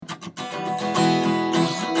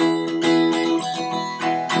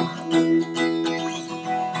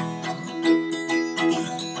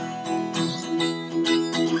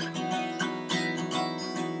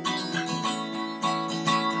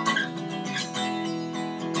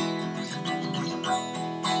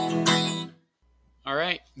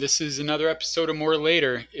This is another episode of More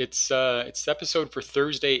Later. It's the episode for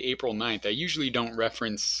Thursday, April 9th. I usually don't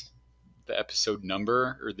reference the episode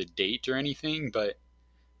number or the date or anything, but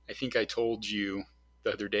I think I told you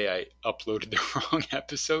the other day I uploaded the wrong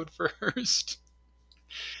episode first.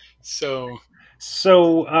 So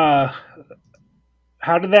So,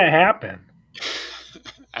 how did that happen?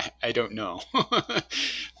 I don't know.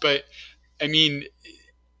 But I mean,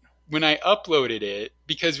 when I uploaded it,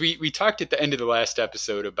 because we talked at the end of the last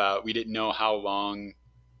episode about we didn't know how long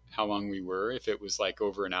we were, if it was like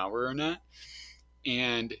over an hour or not.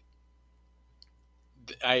 And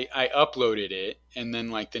I uploaded it, and then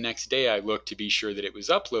like the next day I looked to be sure that it was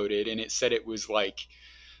uploaded, and it said it was like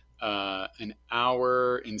an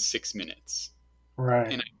hour and 6 minutes.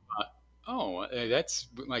 Right. And I thought, oh, that's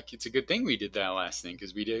like it's a good thing we did that last thing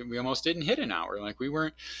because we almost didn't hit an hour, like we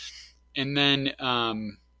weren't. And then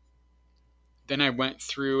I went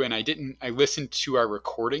through and I listened to our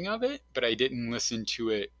recording of it, but I didn't listen to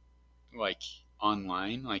it like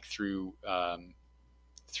online, like through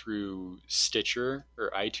Stitcher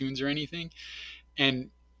or iTunes or anything.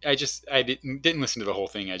 And I didn't listen to the whole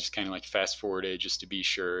thing. I just kind of like fast forwarded just to be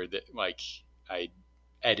sure that like I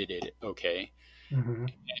edited it okay. Hmm.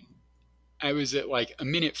 And I was at like a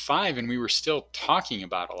minute 5 and we were still talking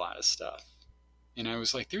about a lot of stuff. And I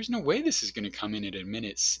was like, there's no way this is going to come in at a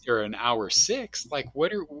minute or an hour 6. Like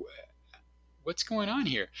what's going on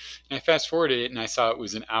here? And I fast forwarded it and I saw it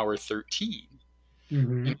was an hour 13. Hmm.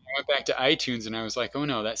 And I went back to iTunes and I was like, oh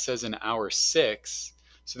no, that says an hour 6.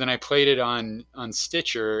 So then I played it on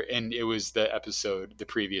Stitcher and it was the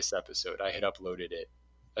previous episode. I had uploaded it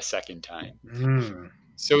a second time. Mm.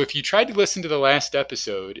 So if you tried to listen to the last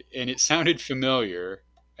episode and it sounded familiar,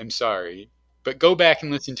 I'm sorry, but go back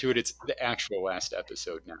and listen to it. It's the actual last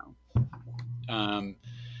episode now. Um,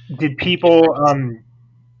 Did if I people could,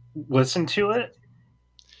 listen to it?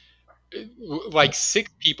 like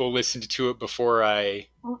 6 people listened to it before I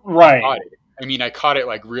Right. caught it. I mean, I caught it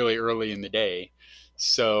like really early in the day.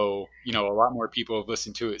 So, a lot more people have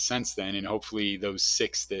listened to it since then. And hopefully those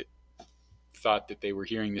 6 that thought that they were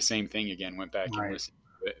hearing the same thing again went back and Right. listened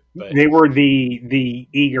to it. But They were the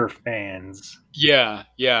eager fans. yeah,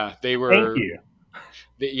 they Thank were, you.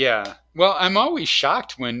 yeah. Well, I'm always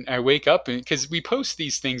shocked when I wake up because we post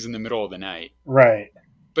these things in the middle of the night. Right.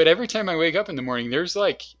 But every time I wake up in the morning, there's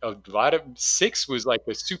like a lot of 6 was like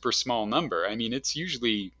a super small number. I mean, it's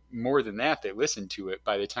usually more than that. They listen to it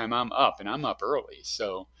by the time I'm up, and I'm up early.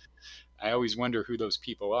 So I always wonder who those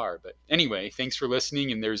people are. But anyway, thanks for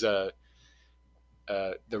listening. And there's the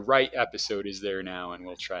right episode is there now, and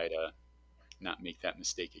we'll try to not make that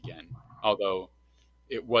mistake again. Although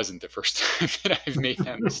it wasn't the first time that I've made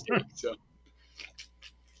that mistake. So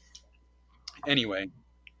anyway,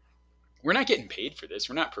 we're not getting paid for this.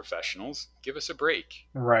 We're not professionals. Give us a break.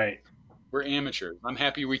 Right. We're amateurs. I'm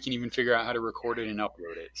happy we can even figure out how to record it and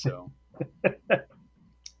upload it. So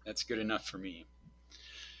that's good enough for me.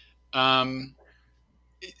 Um,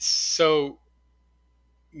 so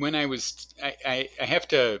when I have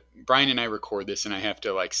to, Brian and I record this and I have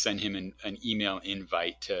to like send him an email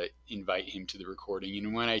invite to invite him to the recording.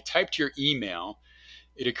 And when I typed your email,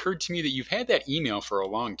 it occurred to me that you've had that email for a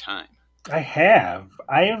long time. I have.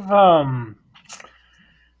 I'm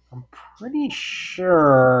pretty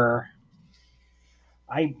sure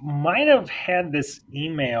I might have had this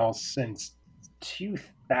email since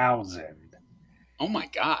 2000. Oh my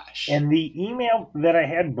gosh. And the email that I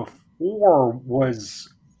had before was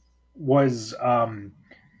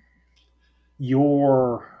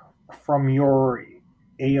your from your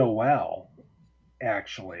AOL,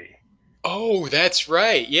 actually, Oh, that's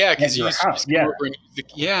right. Yeah, at because you your used to house. just come Yeah. over and use the,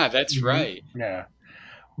 yeah, that's Hmm. right. Yeah.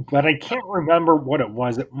 But I can't remember what it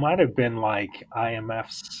was. It might have been like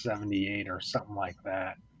IMF 78 or something like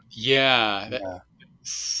that. Yeah, Yeah.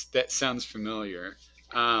 that sounds familiar.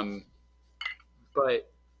 Um,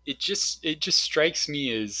 but it just strikes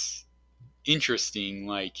me as interesting.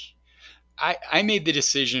 Like I made the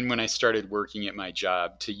decision when I started working at my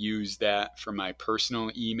job to use that for my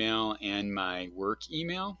personal email and my work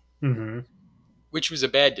email, Hmm. which was a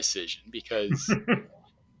bad decision because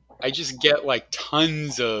I just get like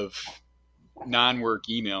tons of non-work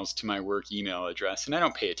emails to my work email address and I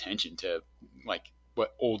don't pay attention to like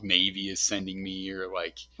what Old Navy is sending me or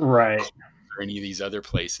like Right. or any of these other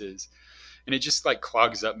places. And it just like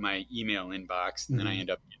clogs up my email inbox and then I Hmm. end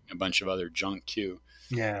up getting a bunch of other junk too.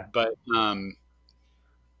 Yeah. But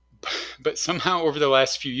but somehow over the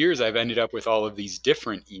last few years I've ended up with all of these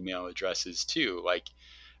different email addresses too, like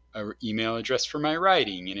an email address for my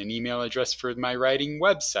writing and an email address for my writing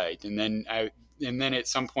website. And then at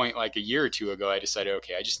some point like a year or two ago I decided,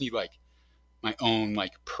 okay, I just need like my own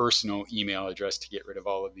like personal email address to get rid of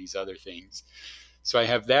all of these other things. So I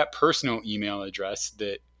have that personal email address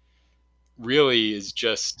that really is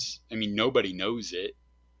just, I mean, nobody knows it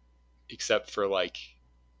except for like,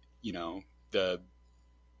 you know, the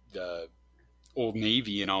the Old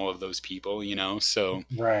Navy and all of those people, you know. So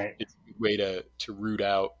Right. it's a good way to root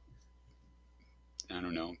out, I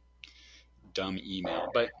don't know, dumb email.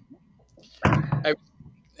 But I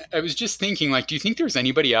I was just thinking, like, do you think there's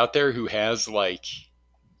anybody out there who has like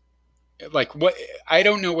what, I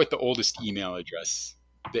don't know what the oldest email address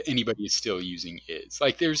that anybody is still using is.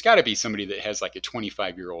 Like there's got to be somebody that has like a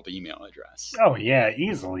 25-year-old email address. Oh yeah,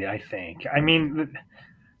 easily. I think. I mean,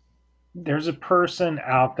 there's a person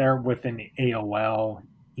out there with an AOL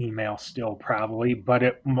email still probably, but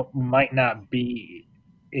it might not be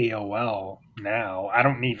AOL now. I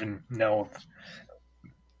don't even know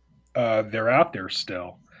if they're out there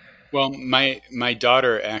still. Well, my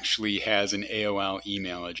daughter actually has an AOL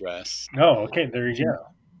email address, Oh, okay. There you go.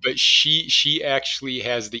 but she actually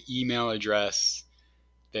has the email address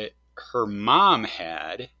that her mom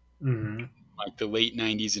had, Hmm. like the late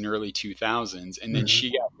 90s and early 2000s, and then Hmm.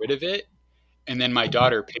 she got rid of it, and then my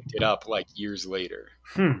daughter picked it up like years later.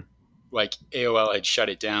 Hmm. Like AOL had shut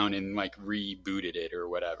it down and like rebooted it or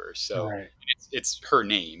whatever. So Right. it's her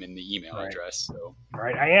name in the email Right. address. So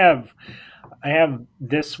Right. I have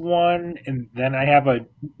this one, and then I have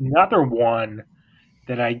another one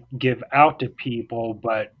that I give out to people,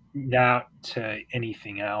 but not to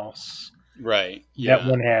anything else. right, That yeah,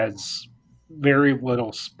 one has very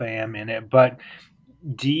little spam in it. But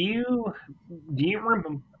do you do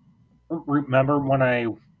you remember when I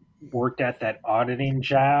worked at that auditing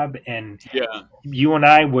job and yeah, you and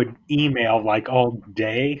I would email like all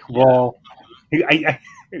day? yeah. Well, I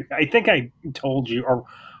think I told you, or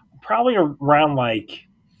probably around like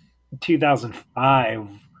 2005,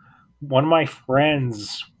 one of my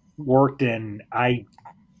friends worked in IT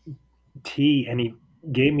and he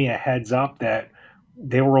gave me a heads up that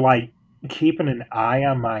they were like keeping an eye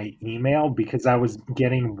on my email because I was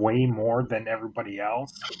getting way more than everybody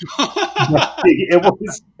else. But it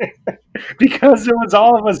was because it was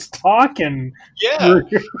all of us talking Yeah, through,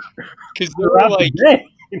 because throughout the day.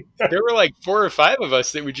 there were like four or five of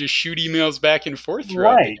us that would just shoot emails back and forth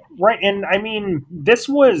throughout the day. Right, right. And I mean, this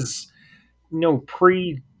was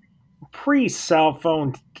pre cell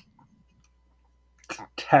phone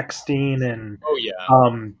texting, and Oh yeah,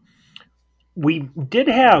 um, we did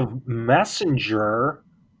have Messenger,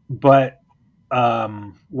 but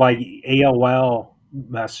like AOL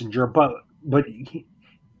Messenger, but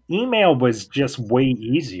email was just way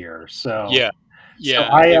easier. So yeah, so yeah.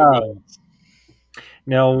 I It was.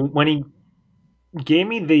 when he gave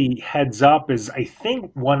me the heads up is I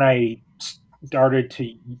think when I started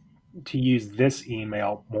to use this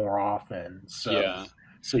email more often. Yeah.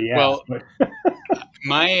 So yeah, Well, but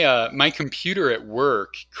my computer at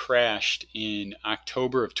work crashed in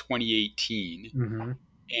October of 2018, hmm.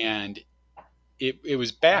 and it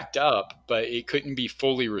was backed up, but it couldn't be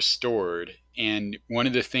fully restored. And one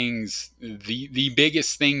of the things, the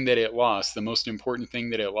biggest thing that it lost, the most important thing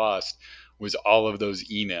that it lost, was all of those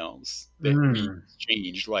emails that we Mm,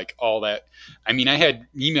 exchanged. Like all that. I mean, I had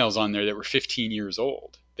emails on there that were 15 years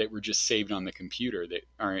old that were just saved on the computer that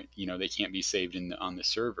aren't, they can't be saved on the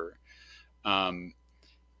server. Um,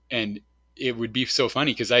 and it would be so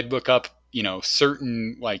funny because I'd look up,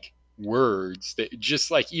 certain like words that just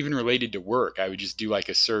like even related to work. I would just do like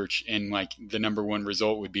a search, and like the number one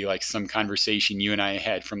result would be like some conversation you and I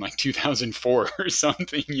had from like 2004 or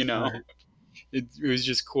something. right. It was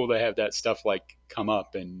just cool to have that stuff like come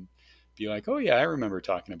up and be like, oh yeah, I remember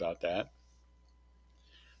talking about that.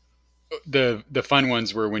 The fun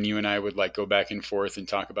ones were when you and I would like go back and forth and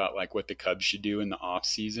talk about like what the Cubs should do in the off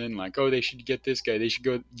season. Like, oh, they should get this guy. They should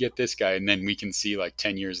go get this guy, and then we can see like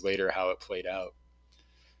 10 years later how it played out.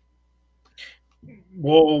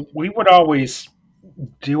 Well, we would always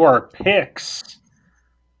do our picks.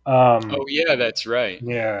 Oh Um, yeah, that's right.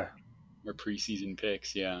 yeah, Our preseason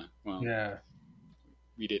picks. Yeah. Well, yeah,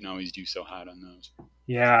 we didn't always do so hot on those.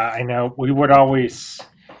 yeah. I know. We would always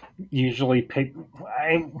usually pick.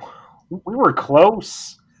 We were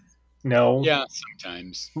close. No, Yeah,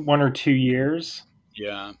 sometimes. 1 or 2 years.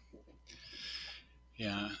 Yeah.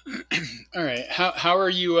 Yeah. All right. How are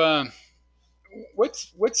you?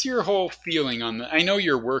 What's your whole feeling on the? I know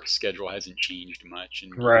your work schedule hasn't changed much,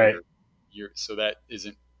 and Right. you're so that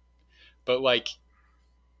isn't. But like,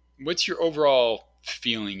 what's your overall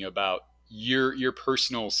feeling about your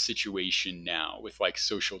personal situation now with like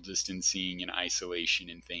social distancing and isolation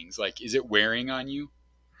and things? Like, is it wearing on you?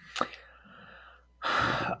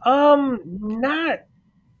 Not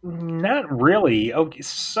Not really. Okay,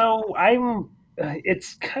 so I'm.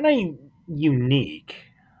 It's kind of unique.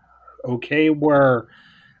 Okay, where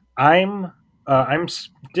I'm. I'm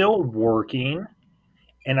still working,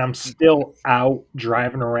 and I'm still out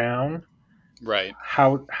driving around Right.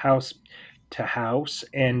 house to house,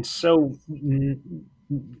 and so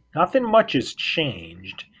nothing much has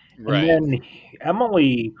changed. And Right. then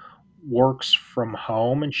Emily works from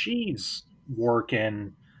home, and she's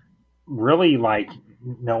working really like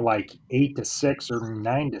 8 to 6 or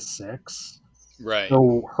 9 to 6. Right.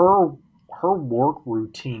 So her work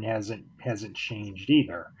routine hasn't changed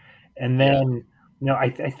either. And Yeah. then I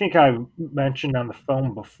think I've mentioned on the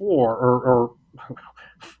phone before, or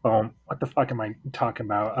phone. What the fuck am I talking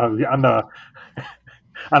about?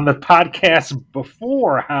 On the podcast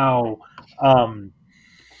before, how um,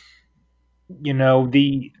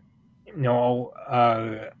 the you know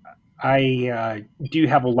I do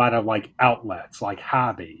have a lot of like outlets, like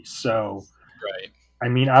hobbies. So Right. I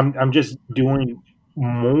mean, I'm just doing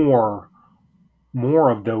more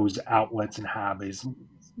more of those outlets and hobbies.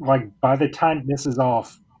 Like by the time this is all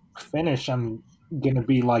finished, I'm gonna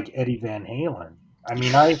be like Eddie Van Halen. I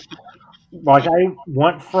mean, I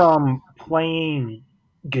went from playing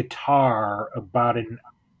guitar about an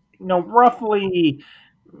roughly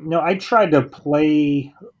I tried to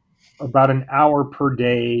play about an hour per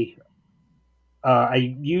day.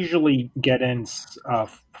 I usually get in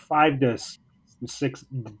 5 to 6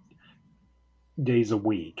 days a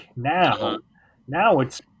week. Uh-huh. Now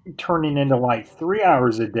it's turning into like 3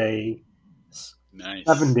 hours a day, 7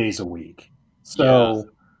 Nice. days a week. Yeah.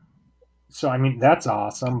 So I mean that's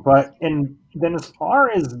awesome. But and then as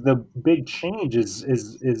far as the big change is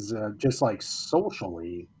just like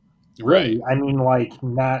socially, Right. really. I mean, like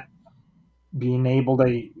not being able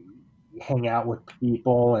to hang out with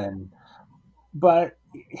people, but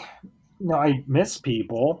I miss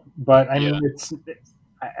people. But I Yeah. mean,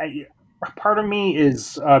 part of me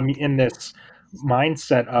is in this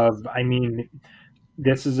mindset of, I mean,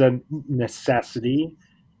 this is a necessity.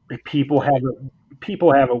 Right.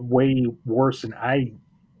 People have it way worse than I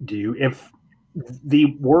do. If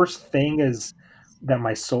the worst thing is that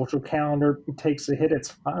my social calendar takes a hit,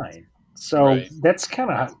 it's fine. So Right. that's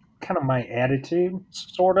kind of my attitude,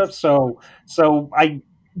 sort of. So I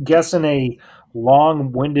guess in a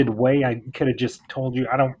long-winded way, I could have just told you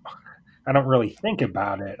I don't really think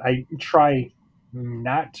about it. I try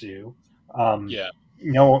not to. Um, Yeah.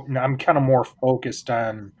 I'm kind of more focused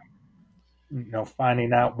on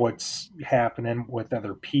finding out what's happening with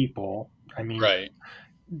other people. I mean, Right.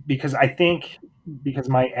 because I think because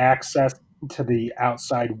my access to the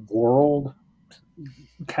outside world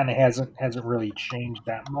kind of hasn't really changed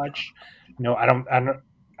that much. I don't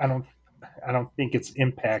I don't think it's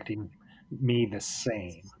impacting me the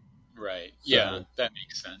same. Right. Yeah. So, That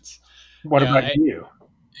makes sense. what Yeah. about you?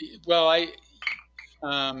 Well,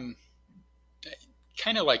 um,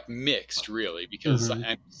 kind of like mixed really because Hmm.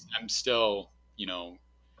 I'm still,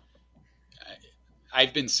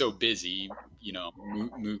 I've been so busy,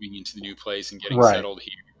 moving into the new place and getting Right. settled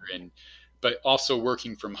here, and but also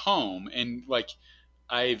working from home, and like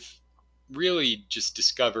I've really just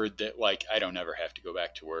discovered that like I don't ever have to go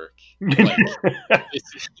back to work. Like this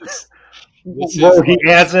is this Well, is he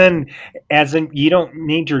like as in you don't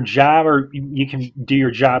need your job, or you can do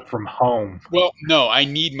your job from home. well, no, I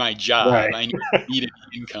need my Right. job. I need an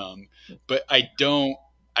income, but I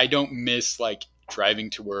don't miss like driving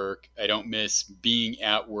to work. I don't miss being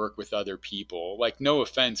at work with other people. Like no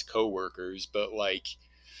offense coworkers, but like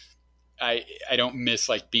I don't miss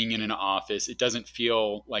like being in an office. It doesn't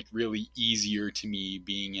feel like really easier to me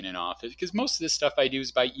being in an office because most of this stuff I do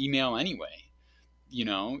is by email anyway.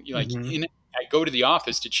 Like Hmm. I go to the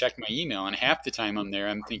office to check my email, and half the time I'm there,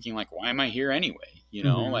 I'm thinking like, why am I here anyway?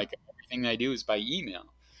 Hmm. Like everything I do is by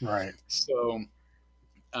email. Right. So,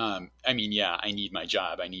 I mean, yeah, I need my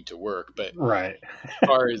job, I need to work, but Right. as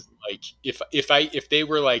far as like if they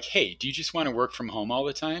were like, hey, do you just want to work from home all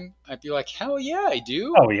the time? I'd be like, hell yeah, I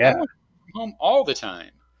do. Oh I yeah. want to work from home all the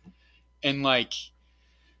time. And like,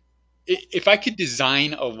 if I could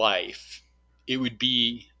design a life, it would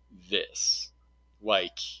be this,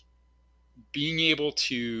 like being able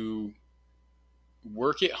to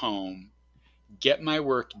work at home, get my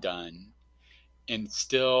work done, and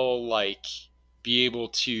still like be able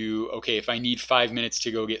to, okay, if I need 5 minutes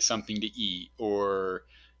to go get something to eat, or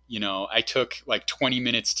I took like 20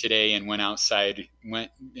 minutes today and went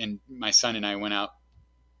and my son and I went out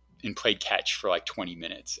and played catch for like 20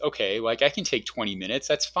 minutes. Okay, like I can take 20 minutes,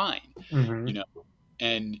 that's fine, you Hmm. know.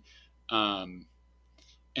 And um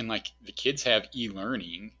and like the kids have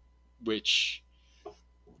e-learning, which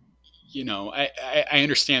I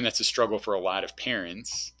understand that's a struggle for a lot of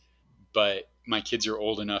parents, but my kids are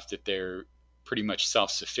old enough that they're pretty much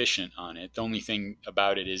self-sufficient on it. The only thing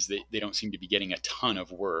about it is that they don't seem to be getting a ton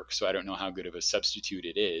of work, so I don't know how good of a substitute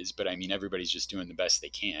it is. But I mean, everybody's just doing the best they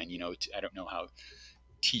can. I don't know how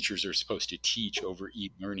teachers are supposed to teach over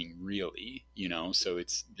e-learning, really. So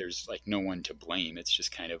there's like no one to blame. It's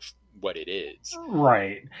just kind of what it is.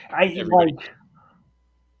 Right. I Everybody. like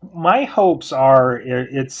my hopes are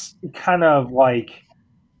it's kind of like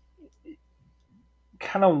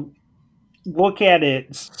kind of look at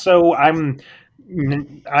it. So I'm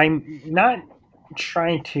not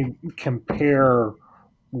trying to compare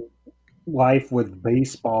life with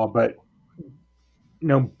baseball, but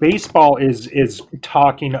baseball is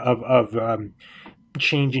talking of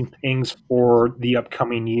changing things for the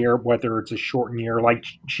upcoming year, whether it's a shortened year, like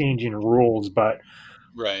changing rules, but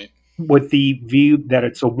Right. with the view that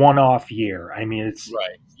it's a one-off year. I mean, it's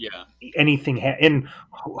Right. Yeah. anything, and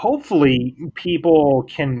hopefully people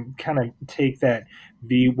can kind of take that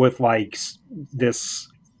view with like this,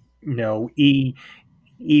 e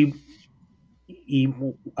e e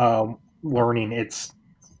learning. It's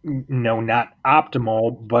not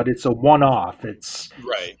optimal, but it's a one-off. It's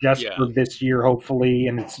Right. just Yeah. for this year, hopefully,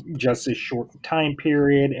 and it's just a short time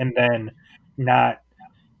period, and then not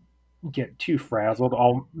get too frazzled.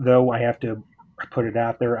 Although I have to put it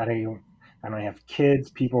out there, I don't have kids.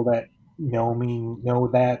 People that know me know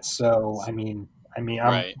that. So I'm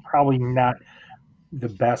Right. probably not the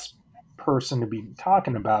best person to be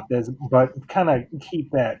talking about this, but kind of keep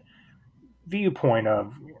that viewpoint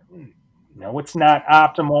of it's not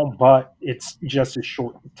optimal, but it's just a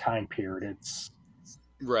short time period. It's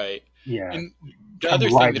Right. yeah, And the kind of other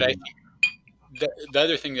thing that I riding. think the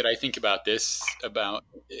other thing that I think about this about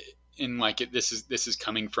in like this is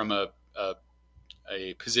coming from a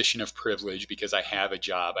position of privilege because I have a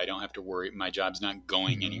job. I don't have to worry. My job's not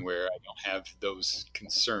going Mhm. anywhere. I don't have those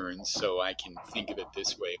concerns, so I can think of it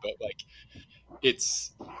this way. But like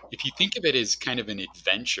it's if you think of it as kind of an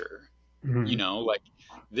adventure, Mhm. like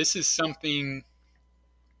this is something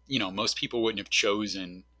most people wouldn't have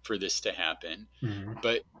chosen for this to happen. Mhm.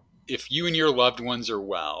 But if you and your loved ones are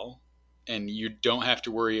well and you don't have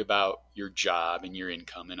to worry about your job and your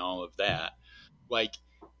income and all of that, like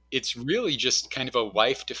it's really just kind of a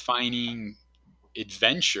life defining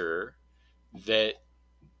adventure that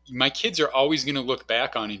my kids are always going to look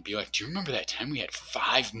back on and be like, do you remember that time we had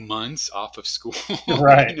 5 months off of school?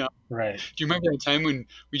 Right, right. Do you remember that time when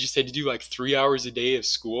we just had to do like 3 hours a day of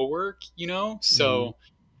schoolwork? Mhm.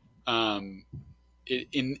 Um,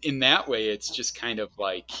 in that way, it's just kind of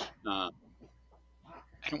like I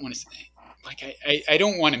don't want to say like I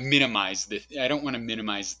don't want to minimize I don't want to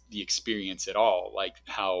minimize the experience at all, like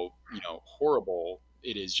how horrible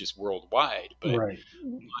it is just worldwide, but Right.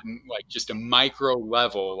 on like just a micro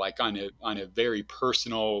level, like on a very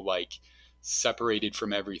personal, like separated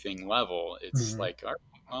from everything level, it's Mhm. like all right,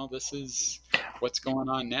 well, this is what's going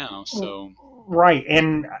on now. So Right,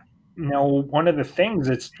 and one of the things,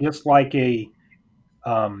 it's just like any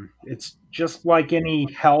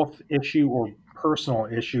health issue or personal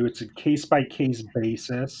issue. It's a case by case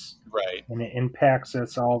basis, right, and it impacts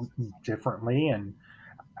us all differently. And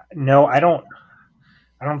no, I don't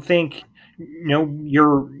think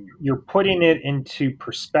you're putting it into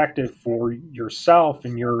perspective for yourself,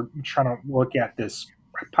 and you're trying to look at this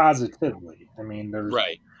positively. I mean, there's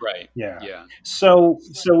right, yeah. yeah, So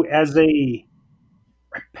as a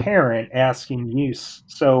parent asking you,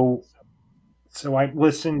 so I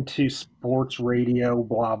listen to sports radio,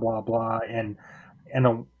 blah blah blah, and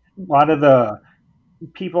a lot of the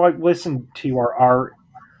people I listen to are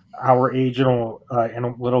our age and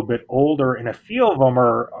a little bit older, and a few of them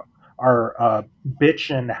are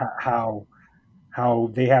bitching how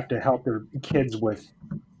they have to help their kids with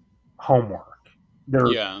homework.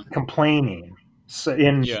 They're yeah, complaining,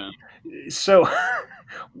 and yeah, so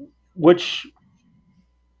which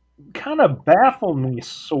kind of baffled me,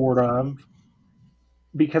 sort of,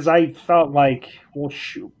 because I felt like, well,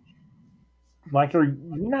 shoot, like, are you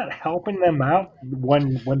not helping them out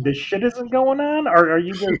when this shit isn't going on? Or are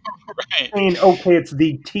you just right, saying, okay, it's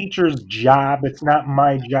the teacher's job, it's not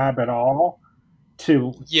my job at all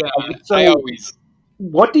to yeah. I so always,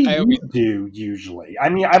 what do I you always, do usually? I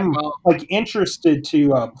mean, I'm well, like interested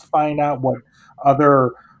to find out what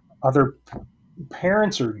other other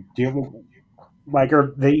parents are doing. Like,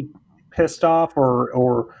 are they pissed off,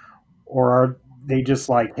 or are they just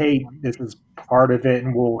like, hey, this is part of it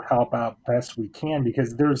and we'll help out best we can?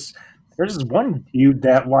 Because there's this one dude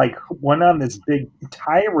that like went on this big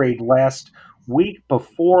tirade last week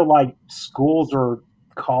before like schools are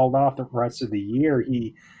called off the rest of the year.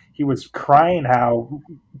 He he was crying how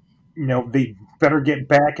they better get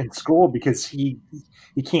back in school because he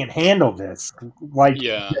can't handle this, like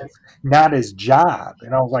Yeah. that's not his job.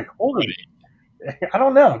 And I was like, holy, I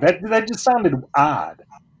don't know, that just sounded odd.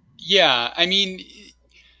 Yeah. I mean,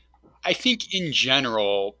 I think in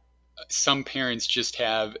general, some parents just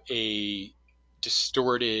have a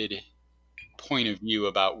distorted point of view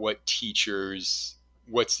about what's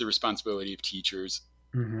the responsibility of teachers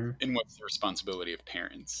Hmm. and what's the responsibility of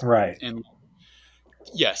parents. Right. And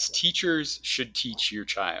yes, teachers should teach your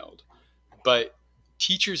child, but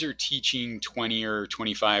teachers are teaching 20 or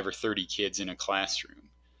 25 or 30 kids in a classroom.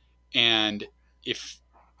 And if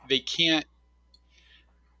they can't,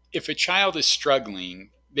 if a child is struggling,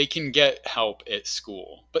 they can get help at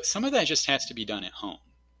school, but some of that just has to be done at home.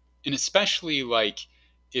 And especially like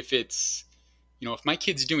if it's, if my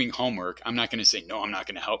kid's doing homework, I'm not going to say, no, I'm not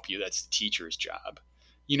going to help you. That's the teacher's job.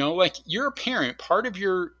 Like you're a parent. Part of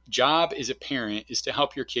your job as a parent is to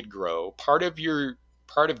help your kid grow. Part of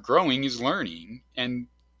growing is learning. And,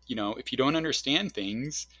 if you don't understand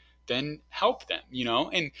things, then help them.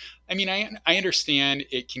 And I mean, I understand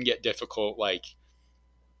it can get difficult. Like,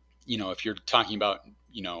 if you're talking about,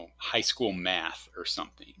 high school math or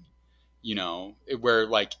something, where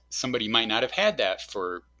like somebody might not have had that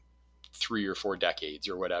for 3 or 4 decades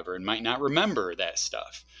or whatever and might not remember that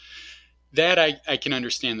stuff. That I can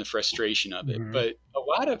understand the frustration of it. Hmm. But a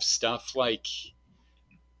lot of stuff, like,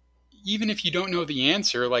 even if you don't know the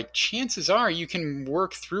answer, like, chances are you can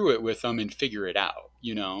work through it with them and figure it out.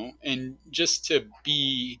 And just to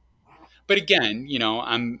be, but again,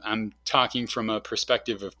 I'm talking from a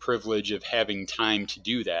perspective of privilege of having time to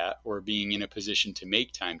do that or being in a position to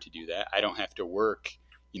make time to do that. I don't have to work,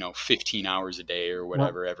 15 hours a day or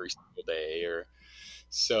whatever every single day or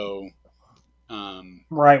so.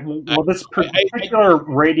 Right. Well, I, this I particular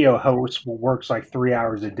radio host works like 3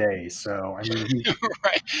 hours a day, so I mean, he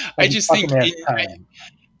right. I he just fucking think has in, time.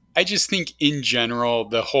 I just think in general,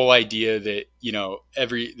 the whole idea that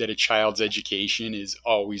that a child's education is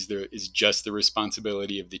just the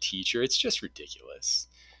responsibility of the teacher. It's just ridiculous.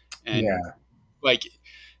 And Yeah. like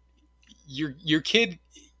your kid,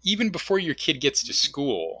 even before your kid gets to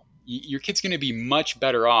school, your kid's going to be much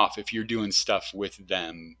better off if you're doing stuff with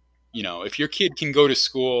them. If your kid can go to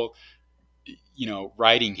school,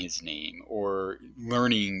 writing his name or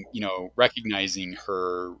learning, recognizing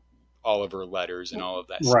all of her letters and all of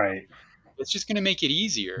that stuff. Right. It's just going to make it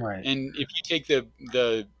easier. Right. And if you take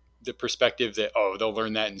the perspective that, oh, they'll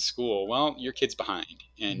learn that in school, well, your kid's behind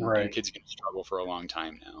and your Right. kid's going to struggle for a long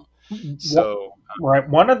time now. What, So right.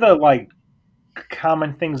 One of the like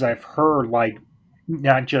common things I've heard, like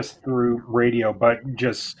not just through radio, but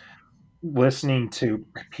just listening to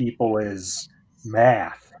people, is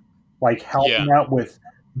math, like yeah, helping out with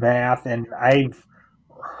math. And I've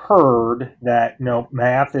heard that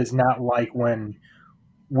math is not like when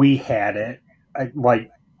we had it. Like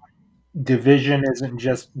division isn't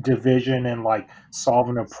just division and like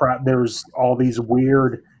solving a problem. There's all these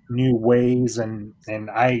weird new ways, and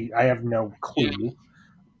I have no yeah. clue.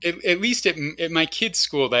 At least at my kid's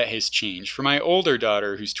school, that has changed. For my older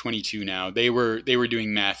daughter, who's 22 now, they were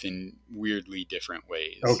doing math in weirdly different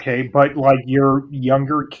ways. Okay, but like your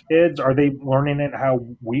younger kids, are they learning it how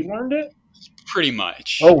we learned it? Pretty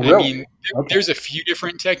much. Oh, I really? mean, Okay. there's a few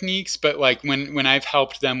different techniques, but like when I've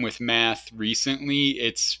helped them with math recently,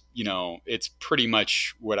 it's pretty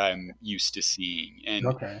much what I'm used to seeing. And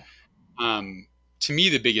Okay. um, to me,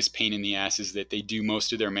 the biggest pain in the ass is that they do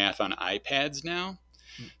most of their math on iPads now.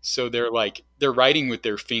 So they're writing with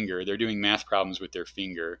their finger. They're doing math problems with their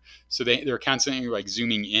finger. So they're constantly like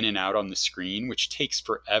zooming in and out on the screen, which takes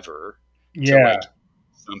forever to Yeah. like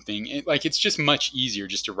something. It's just much easier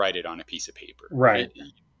just to write it on a piece of paper. Right.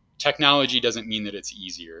 Technology doesn't mean that it's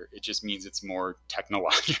easier. It just means it's more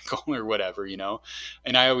technological or whatever.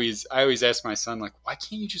 And I always ask my son, like, why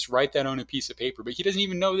can't you just write that on a piece of paper? But he doesn't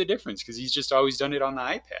even know the difference because he's just always done it on the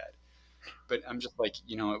iPad. But I'm just like,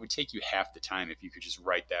 it would take you half the time if you could just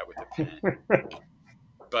write that with a pen.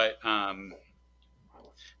 But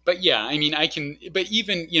but yeah, I mean, I can. But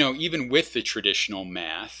even with the traditional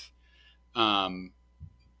math, um,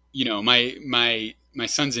 my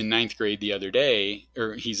son's in ninth grade the other day,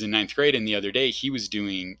 or he's in ninth grade, and the other day he's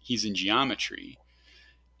in geometry,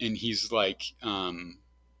 and he's like,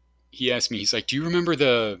 he asked me, he's like, do you remember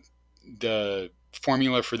the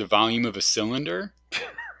formula for the volume of a cylinder?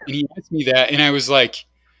 And he asked me that, and I was like,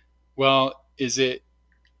 well, is it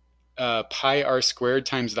pi r squared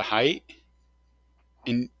times the height?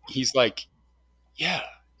 And he's like, yeah,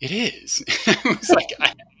 it is. I was like,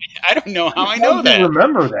 I don't know how I How know do you that.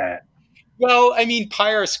 remember that? Well, I mean,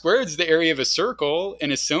 pi r squared is the area of a circle,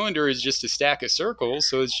 and a cylinder is just a stack of circles.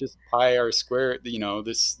 So it's just pi r squared.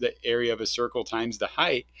 This the area of a circle times the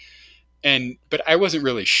height. And but I wasn't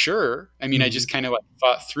really sure. I mean, I Mhm. just kind of like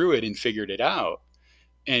thought through it and figured it out.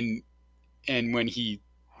 And and when he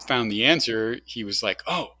found the answer, he was like,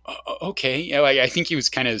 "Oh, okay." I think he was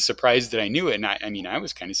kind of surprised that I knew it, and I mean, I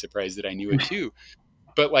was kind of surprised that I knew it too.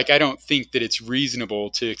 But like, I don't think that it's reasonable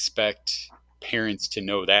to expect parents to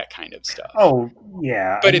know that kind of stuff. Oh,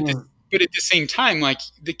 yeah. I But at the mean, but at the same time, like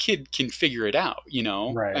the kid can figure it out.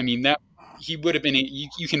 I right, mean that he would have been.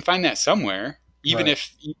 You can find that somewhere, right, even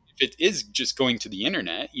if it is just going to the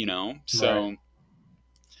internet. right. So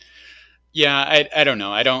yeah, I don't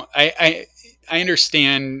know. I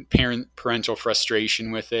understand parental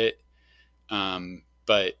frustration with it,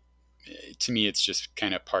 but to me, it's just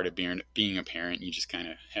kind of part of being a parent. You just kind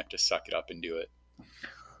of have to suck it up and do it.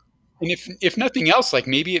 And if nothing else, like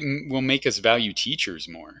maybe will make us value teachers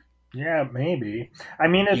more. Yeah, maybe. I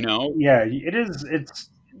mean, You know, yeah, it is. It's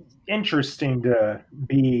interesting to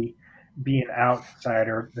be an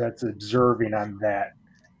outsider that's observing on that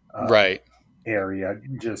uh, right? area,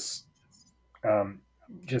 um,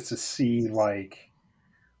 just to see like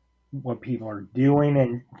what people are doing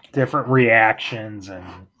and different reactions, and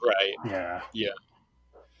Right. yeah. Yeah.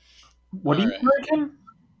 What are All you right. drinking?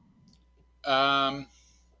 Um,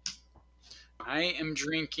 I am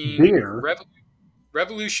drinking Beer.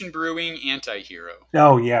 Revolution Brewing Anti-Hero.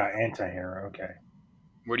 Oh yeah, anti-hero. Okay.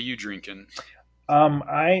 What are you drinking?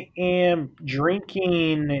 I am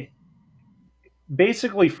drinking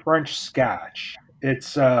basically French Scotch.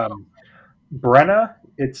 It's Brenna.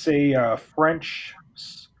 It's a French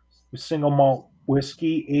single malt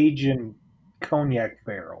whiskey aged in cognac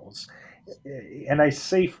barrels. And I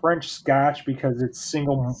say French Scotch because it's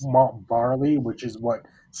single malt barley, which is what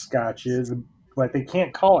Scotch is. But they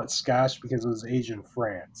can't call it Scotch because it was aged in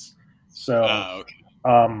France. So, Okay.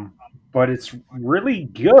 um, but it's really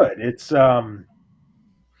good.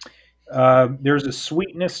 There's a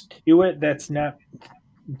sweetness to it that's not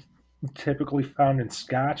typically found in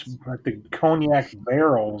Scotch, but the cognac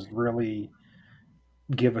barrels really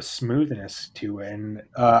give a smoothness to it. And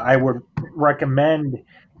I would recommend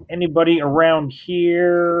anybody around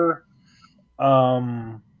here,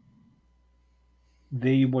 um,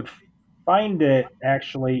 they would find it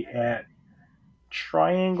actually at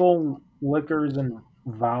Triangle Liquors in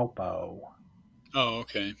Valpo. Oh,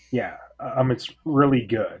 okay. Yeah, it's really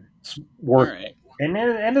good. It's All worth right. it,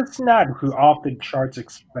 and it's not off the charts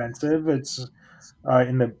expensive. It's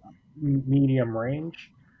in the medium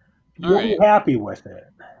range. All You'll be right. happy with it.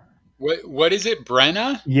 What is it?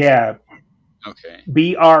 Brenna? Yeah, Okay.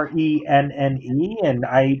 Brenne, and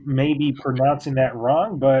I may be pronouncing that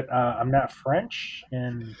wrong, but I'm not French,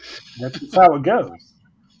 and that's just how it goes.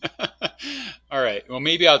 All right. Well,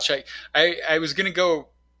 maybe I'll check. I was gonna go.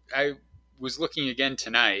 I was looking again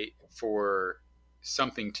tonight for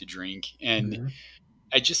something to drink, and Mhm.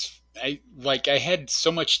 I had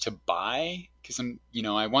so much to buy because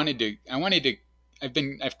I wanted to.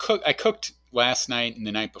 I cooked last night and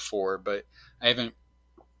the night before, but I haven't.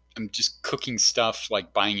 I'm just cooking stuff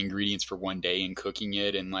like buying ingredients for one day and cooking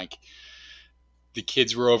it, and like the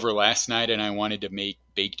kids were over last night and I wanted to make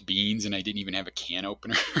baked beans and I didn't even have a can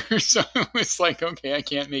opener. So it was like, okay, I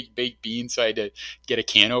can't make baked beans. So I had to get a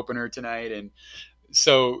can opener tonight. And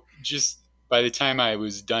so just by the time I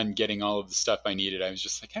was done getting all of the stuff I needed, I was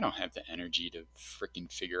just like, I don't have the energy to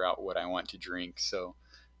freaking figure out what I want to drink. So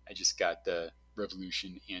I just got the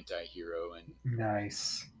Revolution Anti-Hero, and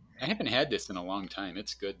Nice. I haven't had this in a long time.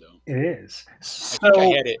 It's good though. It is. I think I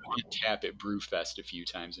So had it on tap at Brewfest a few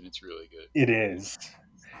times and it's really good. it is.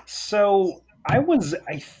 So I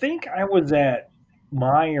think I was at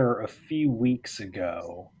Meyer a few weeks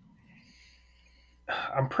ago.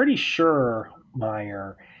 I'm pretty sure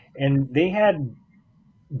Meyer, and they had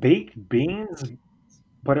baked beans,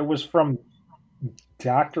 but it was from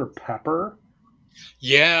Dr. Pepper.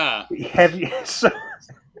 Yeah. Have you so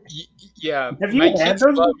Yeah, have you had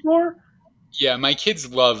those before? my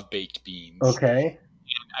kids love baked beans. Okay.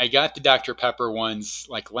 I got the Dr Pepper ones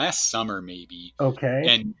like last summer maybe, Okay.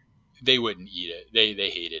 and they wouldn't eat it. They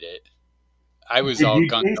hated it. I was Did all you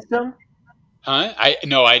gung taste them? huh? I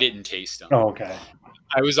No, I didn't taste them. Oh, okay.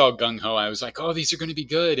 I was all gung ho. I was like, "Oh, these are going to be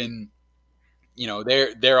good." And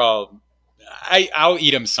they're all I'll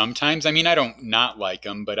eat them sometimes. I mean, I don't not like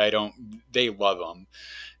them, but I don't they love them.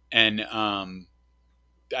 And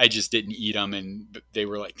I just didn't eat them, and they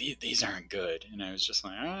were like, "These aren't good," and I was just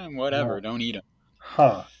like, "Whatever, No. don't eat them."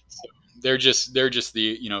 Huh. So they're just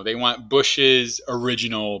they want Bush's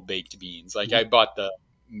original baked beans. Like I bought the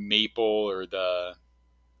maple or the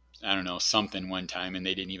I don't know, something one time, and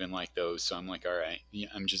they didn't even like those. So I'm like, all right, yeah,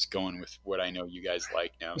 I'm just going with what I know you guys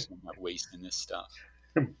like now, so I'm not wasting this stuff.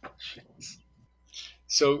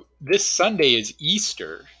 So this Sunday is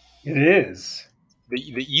Easter. It is.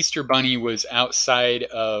 The Easter Bunny was outside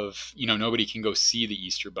of, nobody can go see the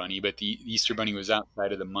Easter Bunny, but the Easter Bunny was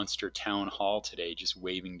outside of the Munster Town Hall today, just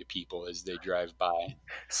waving to people as they drive by.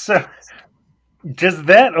 So does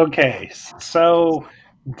that okay? So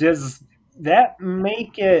does that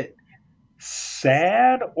make it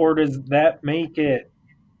sad, or does that make it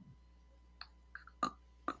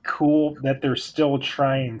cool that they're still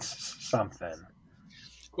trying something?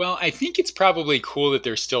 Well, I think it's probably cool that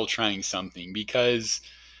they're still trying something because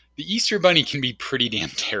the Easter Bunny can be pretty damn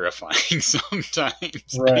terrifying sometimes. I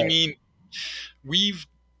Right. mean, we've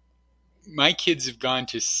my kids have gone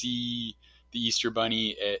to see the Easter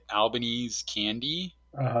Bunny at Albany's Candy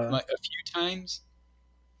Uh-huh. like a few times,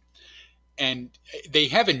 and they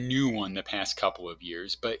have a new one the past couple of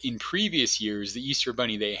years. But in previous years, the Easter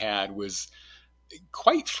Bunny they had was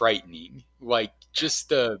quite frightening. Like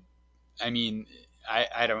just I mean,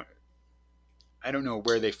 I don't know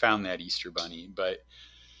where they found that Easter Bunny, but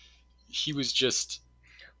he was just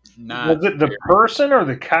Was not it the very. person or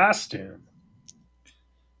the costume?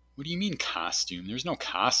 What do you mean costume? There's no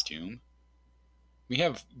costume. We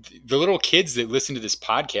have the little kids that listen to this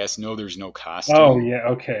podcast know there's no Oh costume. yeah,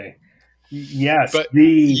 okay. Yes, But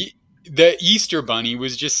the the Easter Bunny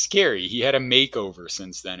was just scary. He had a makeover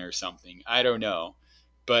since then or something. I don't know.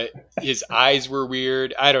 But his eyes were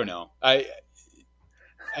weird. I don't know. I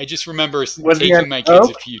just remember was he on taking my kids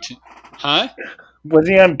a coke? few huh? Was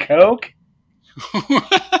he on coke?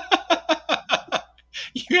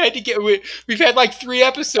 You had to get we've had like 3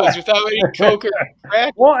 episodes without any coke or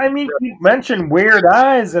crack. Well, I mean, you mentioned weird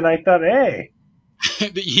eyes, and I thought, hey,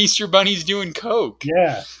 The Easter Bunny's doing coke.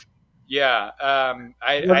 yeah. Yeah, Was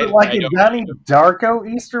it like I a don't. Donnie Darko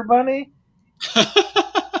Easter Bunny?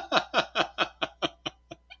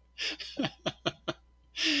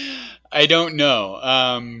 I don't know.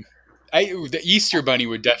 The Easter Bunny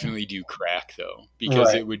would definitely do crack though, because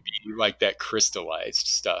Right. it would be like that crystallized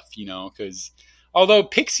stuff, Because although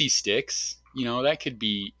pixie sticks, that could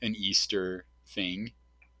be an Easter thing.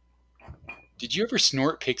 Did you ever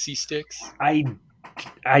snort pixie sticks? I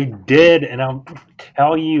I did, and I'll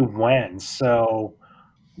tell you when. So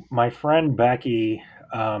my friend Becky,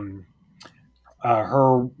 um,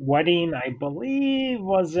 her wedding, I believe,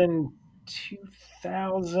 was in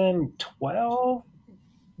 2012,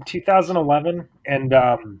 2011, and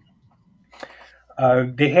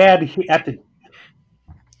they had at the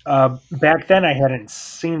back then I hadn't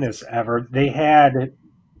seen this ever. They had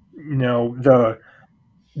the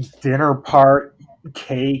dinner part,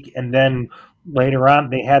 cake, and then later on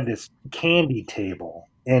they had this candy table,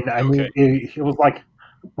 and I mean Okay. it was like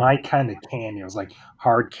my kind of candy. It was like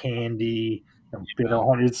hard candy, bitter Yeah.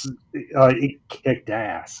 honey. It kicked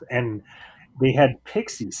ass, and they had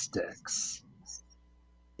pixie sticks,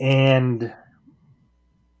 and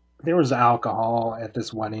there was alcohol at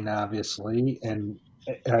this wedding, obviously, and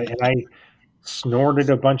I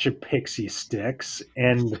snorted a bunch of pixie sticks,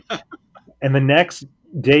 and the next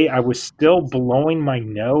day I was still blowing my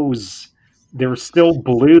nose. There was still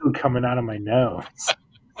blue coming out of my nose.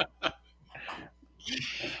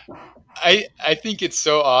 I think it's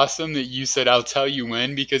so awesome that you said I'll tell you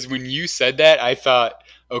when, because when you said that I thought,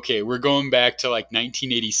 okay, we're going back to like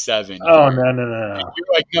 1987 Oh here. no, no, no, And no.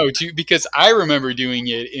 you're like, no, because I remember doing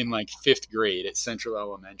it in like 5th grade at Central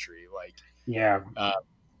Elementary, like, Yeah. uh,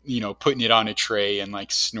 putting it on a tray and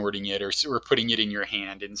like snorting it, or putting it in your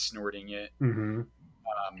hand and snorting it, Hmm.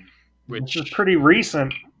 This is which, pretty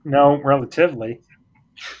recent. No, relatively.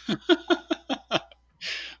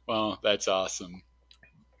 well, that's awesome.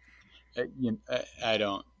 I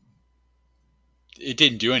don't, it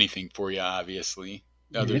didn't do anything for you, obviously,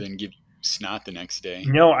 other than give you snot the next day.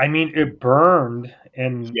 No, I mean it burned,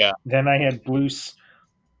 and Yeah. then I had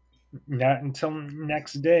not until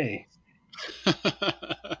next day.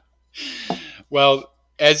 Well,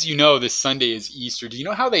 as you know, this Sunday is Easter. Do you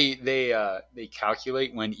know how they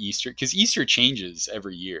calculate when Easter? Because Easter changes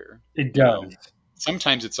every year. It You know, does.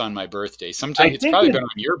 sometimes it's on my birthday. I Sometimes it's think probably it. been on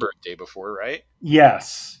your birthday before, right?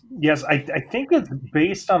 Yes, yes. I think it's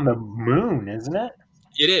based on the moon, isn't it?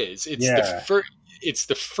 It is. Yeah. It's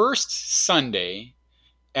the first Sunday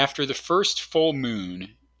after the first full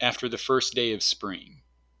moon after the first day of spring.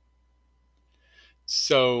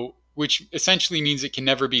 So, which essentially means it can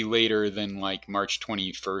never be later than like March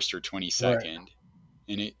 21st or Right. 22nd.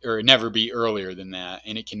 Or never be earlier than that,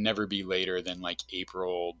 and it can never be later than like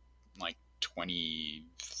April, like 23rd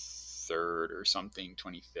or something,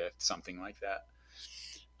 25th, something like that.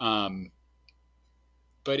 Um,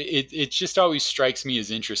 but it just always strikes me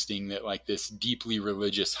as interesting that like this deeply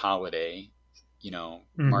religious holiday,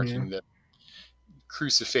 Hmm. marking the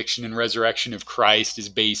crucifixion and resurrection of Christ, is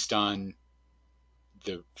based on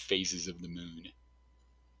the phases of the moon.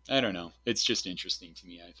 I don't know. It's just interesting to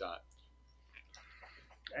me. I thought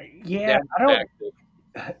Yeah, that I don't. fact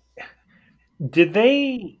that Did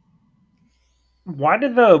they? Why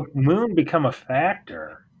did the moon become a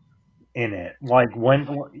factor in it? Like when?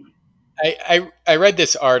 I read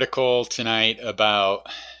this article tonight about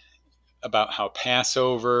how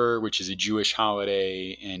Passover, which is a Jewish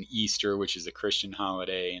holiday, and Easter, which is a Christian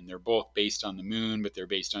holiday, and they're both based on the moon, but they're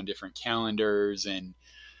based on different calendars. And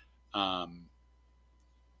um,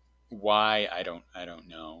 why I don't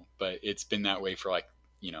know, but it's been that way for like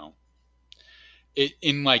you know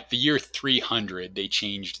in like the year 300 they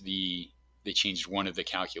changed one of the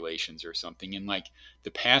calculations or something, and like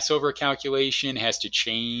the Passover calculation has to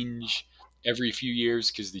change every few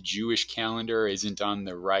years because the Jewish calendar isn't on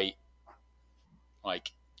the right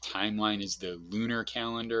like timeline as the lunar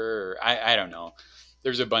calendar, or I don't know.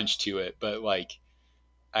 There's a bunch to it, but like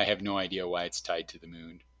I have no idea why it's tied to the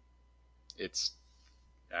moon. It's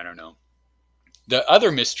I don't know. The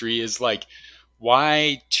other mystery is like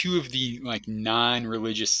why two of the like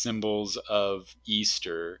non-religious symbols of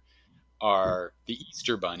Easter are the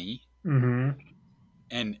Easter bunny Hmm.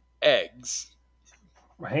 and eggs.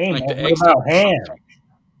 Hey Like man, the what eggs don't about ham?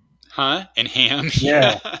 huh? And ham.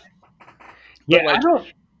 Yeah, Yeah. yeah. But I like don't.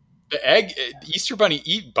 the Easter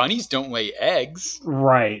bunnies don't lay eggs.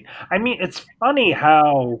 Right. I mean, it's funny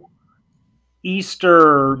how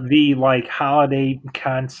Easter, the like holiday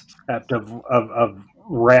concept of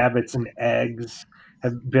rabbits and eggs,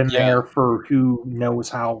 have been Yeah. there for who knows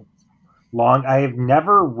how long. I have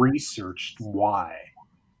never researched why.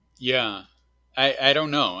 Yeah. I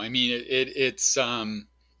don't know. I mean it's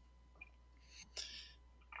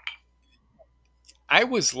I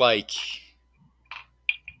was like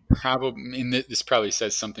probably and this probably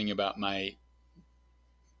says something about my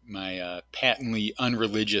patently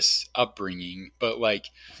unreligious upbringing, but like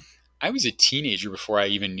I was a teenager before I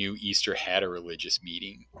even knew Easter had a religious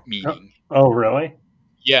Oh, meaning. oh, really?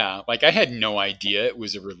 Yeah, like I had no idea it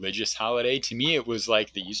was a religious holiday. To me, it was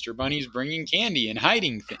like the Easter bunny's bringing candy and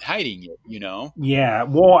hiding it. Yeah.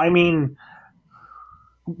 Well, I mean,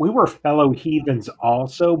 we were fellow heathens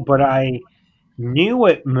also, but I knew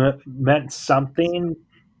it meant something,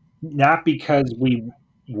 not because we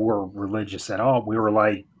were religious at all. We were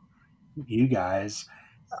like you guys.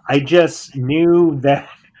 I just knew that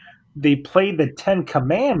they played the Ten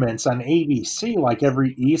Commandments on ABC like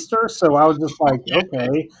every Easter, so I was just like,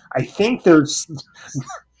 okay, I think there's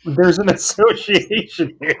an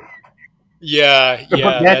association here, Yeah, but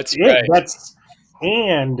yeah, that's that's it. right.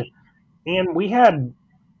 And and we had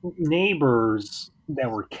neighbors that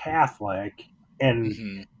were Catholic, and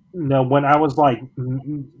Hmm. when I was like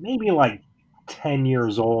maybe like 10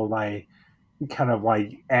 years old, I kind of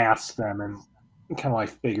like asked them and kind of like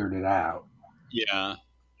figured it out. Yeah.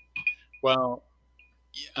 Well,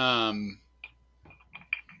 um,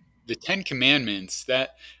 the Ten Commandments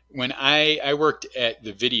that when I worked at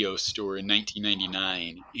the video store in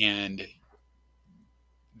 1999, and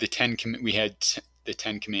we had the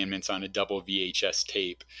Ten Commandments on a double VHS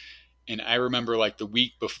tape, and I remember like the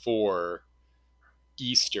week before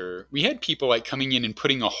Easter, we had people like coming in and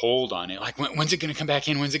putting a hold on it. Like, when's it going to come back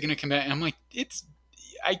in? When's it going to come back? And I'm like,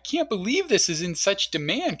 I can't believe this is in such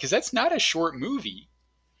demand because that's not a short movie.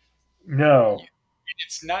 No.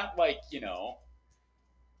 It's not like,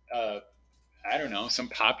 uh, I don't know, some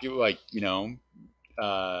popular, like,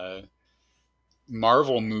 uh,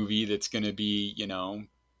 Marvel movie that's going to be,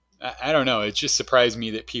 I don't know. It just surprised me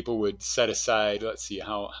that people would set aside, let's see,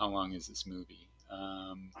 how long is this movie?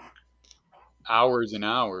 Hours and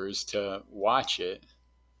hours to watch it.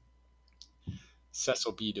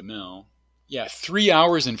 Cecil B. DeMille. Yeah, 3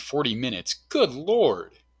 hours and 40 minutes. Good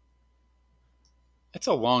Lord. That's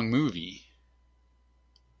a long movie.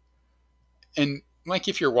 And like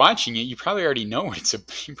if you're watching it, you probably already know what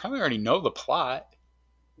you probably already know the plot.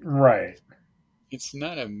 Right. It's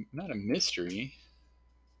not a mystery.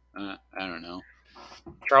 I don't know.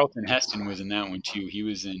 Charlton Heston was in that one too. He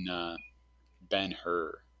was in Ben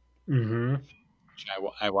Hur. Hmm. Which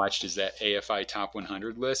I watched as that AFI Top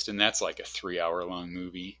 100 list, and that's like a 3 hour long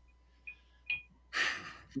movie.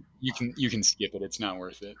 You can skip it. It's not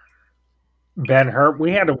worth it. Ben Hur.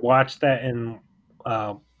 We had to watch that in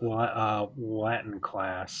Latin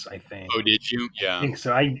class. I think. Oh, did you? I Yeah, think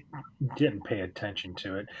so. I didn't pay attention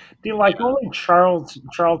to it. The like yeah. only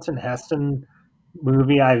Charlton Heston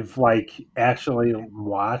movie I've like actually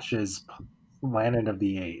watched is Planet of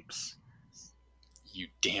the Apes. You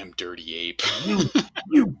damn dirty ape.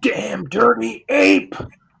 You damn dirty ape!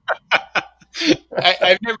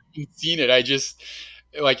 I've never even seen it. I just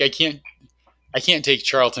like I can't take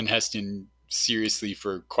Charlton Heston seriously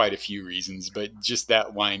for quite a few reasons, but just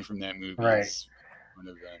that line from that movie Right. is one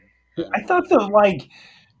of them. I I don't thought know. the like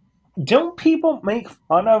don't people make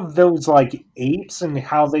fun of those like apes and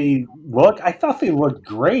how they look? I thought they looked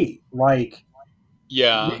great. Like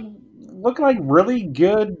Yeah, they look like really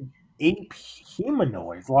good ape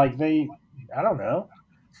humanoids. Like they, I don't know.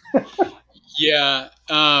 yeah.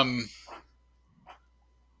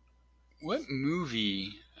 What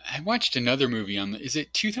movie? I watched another movie on is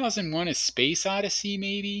it 2001: A Space Odyssey?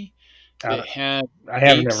 Maybe I, that don't, had I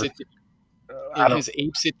haven't apes ever. at the, I it don't. has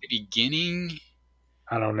apes at the beginning.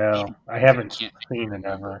 I don't Maybe know. I I haven't can't. seen it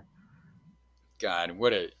ever. God,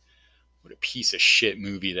 what a piece of shit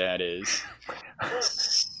movie that is.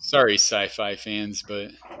 Sorry, sci-fi fans,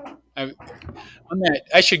 but I, on that,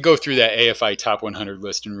 I should go through that AFI Top 100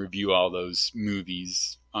 list and review all those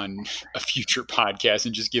movies on a future podcast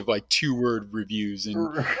and just give like 2 word reviews, and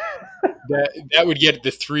that would get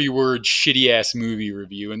the 3 word shitty ass movie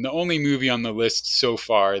review. And the only movie on the list so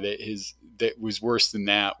far that was worse than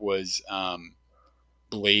that was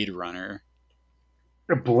Blade Runner.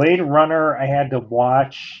 Blade Runner. I had to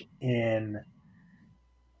watch in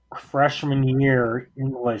freshman year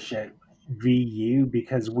English at VU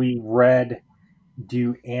because we read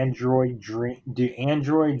do androids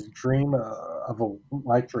dream of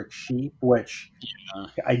electric sheep, which Uh,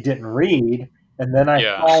 I didn't read, and then I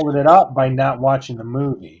yeah, followed it up by not watching the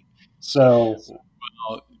movie. So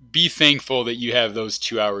well, be thankful that you have those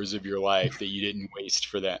 2 hours of your life that you didn't waste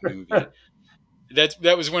for that movie.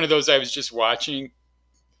 That was one of those I was just watching,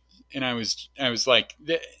 and I was like,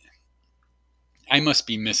 I must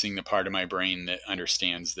be missing the part of my brain that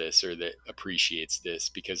understands this or that appreciates this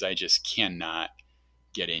because I just cannot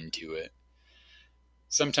get into it.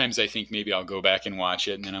 Sometimes I think maybe I'll go back and watch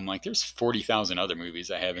it, and then I'm like, there's 40,000 other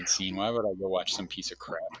movies I haven't seen. Why would I go watch some piece of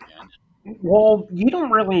crap again? well, you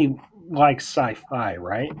don't really like sci-fi,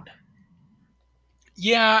 right?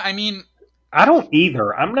 Yeah, I mean, I don't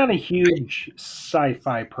either. I'm not a huge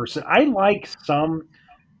sci-fi person. I like some,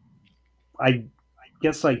 I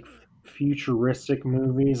guess, like futuristic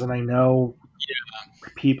movies, and I know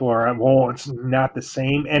people are well, it's not the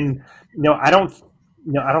same. And I don't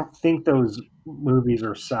think those movies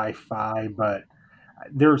are sci-fi, but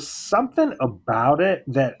there's something about it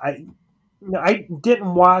that I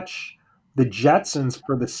didn't watch the Jetsons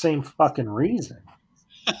for the same fucking reason.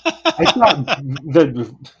 I thought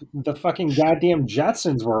the fucking goddamn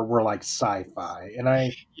Jetsons were like sci-fi, and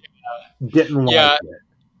I didn't like yeah, it.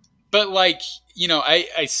 but like,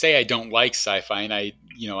 I say I don't like sci-fi, and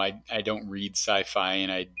I don't read sci-fi,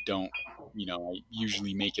 and I don't, I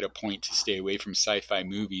usually make it a point to stay away from sci-fi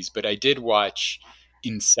movies. But I did watch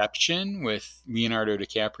Inception with Leonardo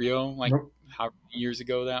DiCaprio, like Nope. how many years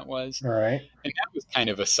ago that was, All right. and that was kind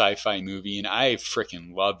of a sci-fi movie, and I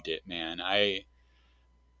freaking loved it, man.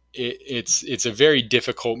 It's a very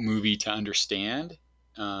difficult movie to understand,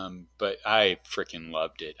 but I freaking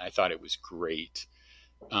loved it. I thought it was great.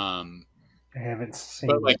 Um, I haven't but seen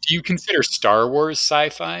like, it. do you consider Star Wars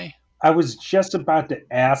sci-fi? I was just about to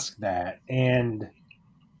ask that, and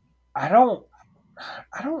I don't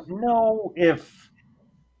I don't know if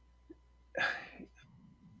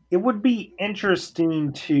it would be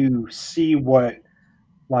interesting to see what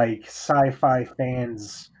like sci-fi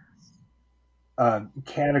fans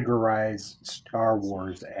categorize Star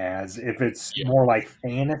Wars as, if it's Yeah, more like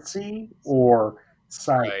fantasy or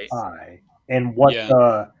right. sci-fi, and what Yeah.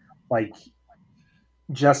 the like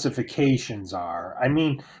justifications are. I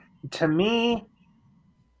mean, to me,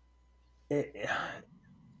 it,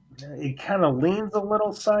 it kind of leans a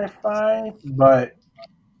little sci-fi, but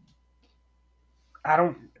I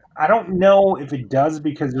don't I don't know if it does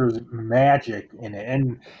because there's magic in it,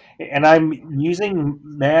 and I'm using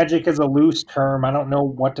magic as a loose term. I don't know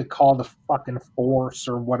what to call the fucking force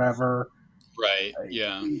or whatever, Right.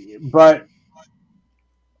 Yeah. but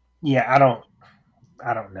yeah, I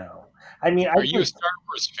don't know. I mean, I Are you a just Star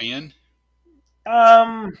Wars fan?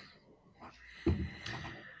 um.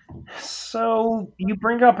 So you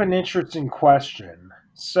bring up an interesting question.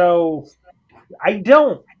 So I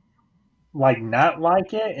don't not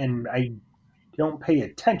like it, and I don't pay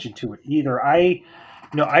attention to it either. I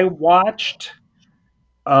watched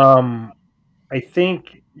um I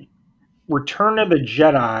think Return of the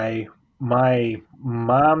Jedi. My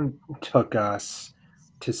mom took us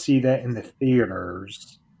to see that in the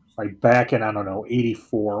theaters, like back in, I don't know,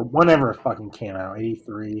 '84, whenever it fucking came out,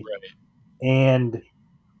 '83, Right. and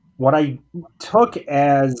what I took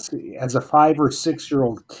as a 5 or 6 year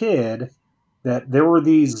old kid, that there were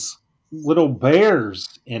these little bears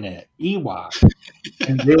in it, Ewok,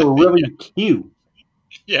 and they were really cute.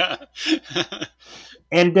 Yeah.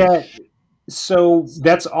 And so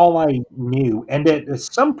that's all I knew. And at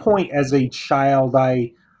some point as a child,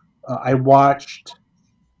 I watched.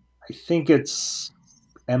 I think it's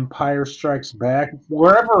Empire Strikes Back,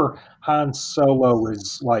 wherever Han Solo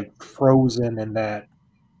is like frozen in that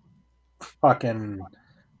fucking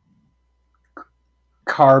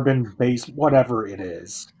carbon base, whatever it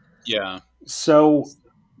is. Yeah. So,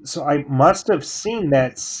 so I must have seen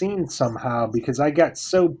that scene somehow because I got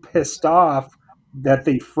so pissed off that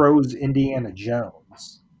they froze Indiana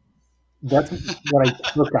Jones. That's what I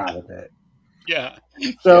took out of it. Yeah.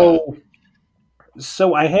 Yeah. So,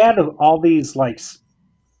 so I had all these like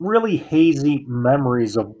really hazy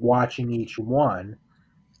memories of watching each one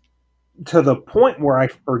to the point where I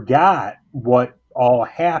forgot what all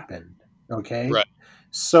happened. Okay. Right.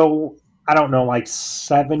 So I don't know, like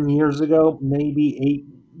 7 years ago, maybe 8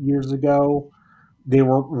 years ago, they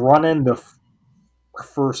were running the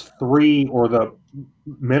first three or the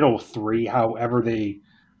middle three, however they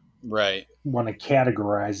Right. want to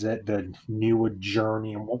categorize it, the new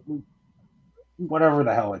journey and whatever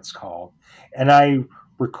the hell it's called. And I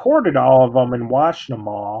recorded all of them and watched them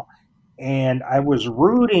all. And I was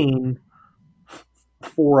rooting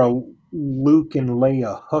for a Luke and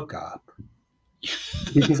Leia hookup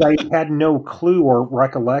because I had no clue or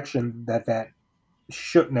recollection that that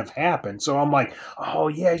shouldn't have happened. So I'm like, oh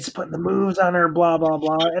yeah, he's putting the moves on her, blah blah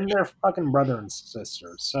blah, and they're fucking brother and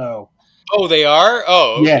sister. So Oh, they are?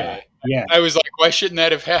 Oh, yeah, okay. yeah, I was like, why shouldn't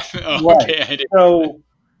that have happened? Oh, right. okay. I didn't. So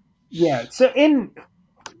yeah, so in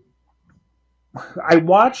I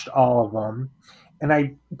watched all of them, and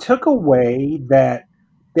I took away that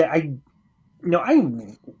I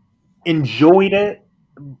enjoyed it,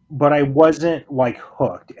 but I wasn't like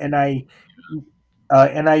hooked, and I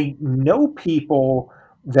know people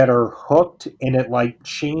that are hooked and it like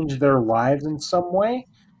changed their lives in some way,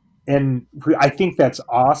 and I think that's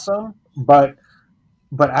awesome. But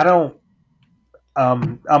I don't.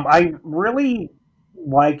 I really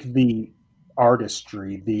like the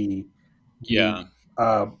artistry, the Yeah.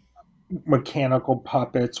 uh, mechanical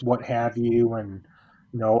puppets, what have you, and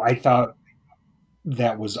I thought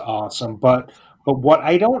that was awesome. But what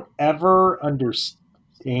I don't ever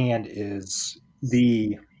understand is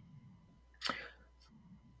the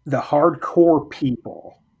hardcore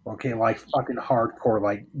people, okay, like fucking hardcore,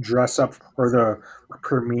 like dress up for the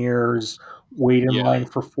premieres, wait in Yeah. line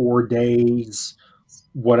for 4 days,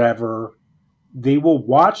 whatever. They will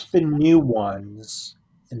watch the new ones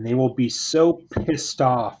and they will be so pissed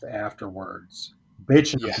off afterwards,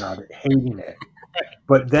 bitching Yeah. about it, hating it.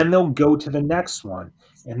 But then they'll go to the next one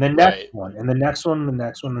and the next Right. one and the next one and the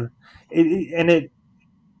next one. And it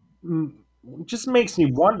mm, just makes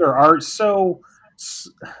me wonder, so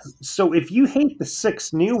if you hate the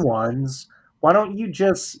six new ones, why don't you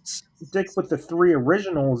just stick with the three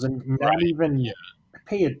originals and not Right. even Yeah.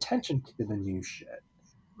 pay attention to the new shit?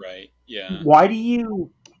 Right. Yeah. Why do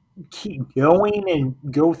you keep going and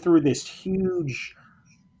go through this huge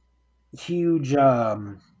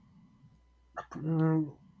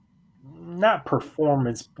mm, not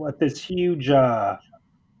performance, but this huge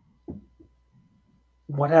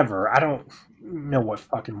whatever. I don't know what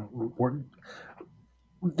fucking word.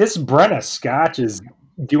 This Brenna Scotch is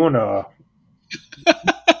doing a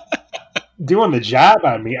doing the job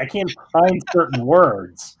on me. I can't find certain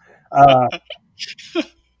words. Uh,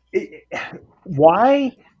 it,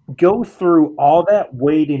 why go through all that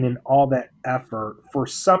waiting and all that effort for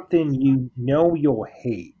something you know you'll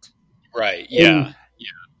hate? Right. Yeah. And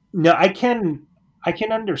no, I can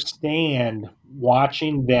understand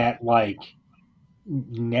watching that like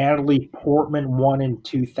Natalie Portman one in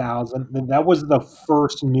 2000. That was the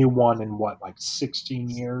first new one in what, like 16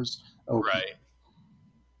 years. Okay, Right.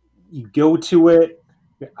 you go to it.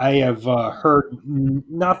 I have heard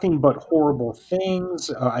nothing but horrible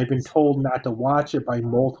things. I've been told not to watch it by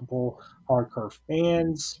multiple hardcore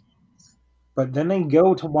fans. But then they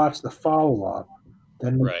go to watch the follow up,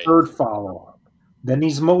 then the Right. third follow up, then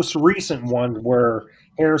these most recent ones where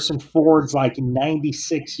Harrison Ford's like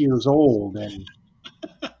 96 years old and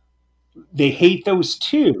they hate those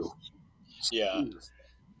too. Yeah.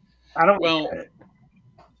 I don't Well, get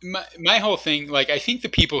it. my whole thing, like, I think the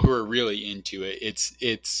people who are really into it,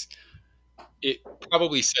 it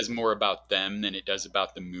probably says more about them than it does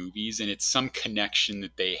about the movies, and it's some connection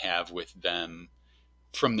that they have with them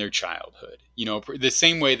from their childhood. The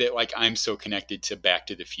same way that like I'm so connected to Back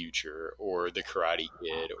to the Future or The Karate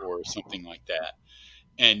Kid or something like that.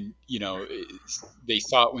 and they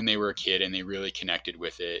saw it when they were a kid and they really connected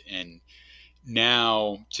with it. And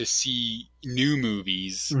now to see new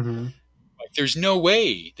movies, Hmm. like there's no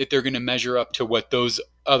way that they're going to measure up to what those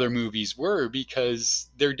other movies were,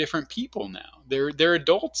 because they're different people now. They're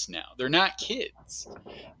adults now. They're not kids.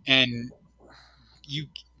 And you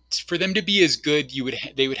for them to be as good,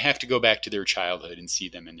 they would have to go back to their childhood and see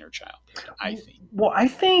them in their childhood, I think. Well, I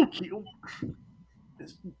think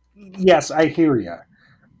yes, I hear you.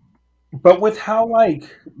 But with how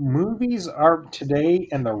like movies are today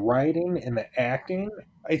and the writing and the acting,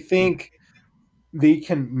 I think they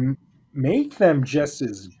can make them just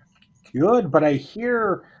as good. But I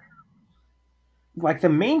hear like the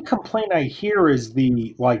main complaint I hear is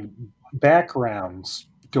the like background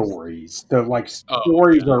stories. The like Oh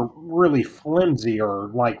stories yeah. are really flimsy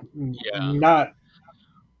or like Yeah. not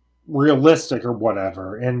realistic or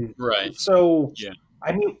whatever. And Right. so Yeah.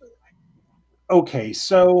 I mean, okay,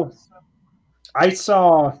 so I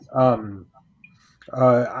saw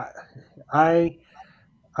uh I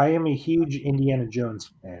I am a huge Indiana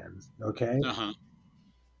Jones fan, okay? Uh-huh.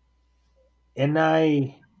 And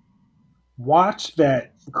I watched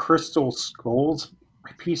that Crystal Skulls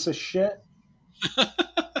piece of shit.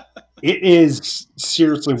 It is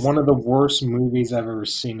seriously one of the worst movies I've ever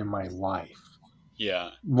seen in my life. Yeah.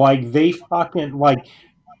 Like they fucking like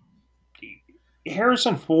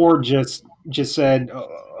Harrison Ford just said,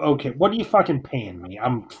 "Okay, what are you fucking paying me?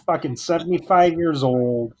 I'm fucking 75 years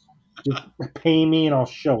old. Just pay me and I'll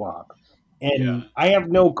show up." And Yeah. I have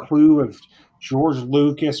no clue if George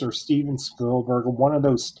Lucas or Steven Spielberg or one of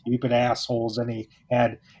those stupid assholes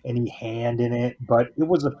had any hand in it, but it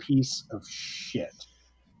was a piece of shit.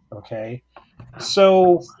 Okay,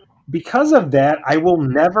 so because of that, I will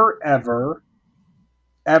never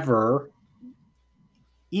ever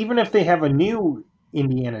even if they have a new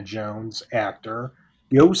Indiana Jones actor,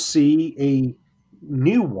 go see a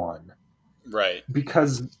new one Right.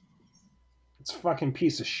 because it's a fucking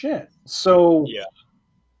piece of shit. So Yeah.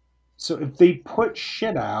 if they put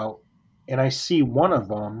shit out and I see one of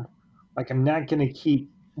them, like I'm not gonna keep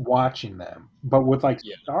watching them. But with like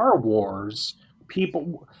Yeah. Star Wars,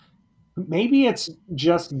 people maybe it's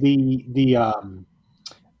just the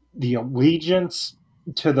allegiance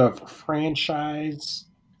to the franchise,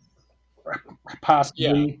 Yeah.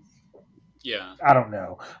 possibly. Yeah. I don't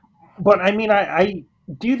know. But I mean, I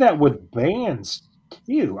do that with bands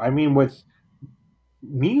too. I mean, with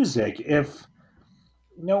music, if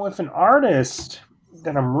if an artist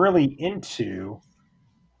that I'm really into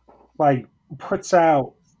like puts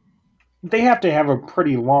out, they have to have a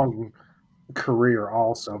pretty long career.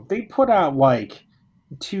 Also, if they put out like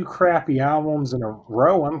two crappy albums in a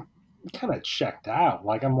row, I'm kind of checked out.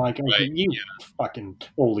 Like I'm like, okay, Right. you fucking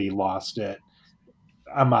totally lost it.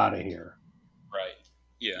 I'm out of here. Right.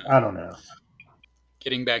 Yeah. I don't know.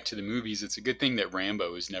 Getting back to the movies, it's a good thing that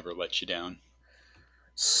Rambo has never let you down.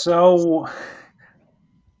 So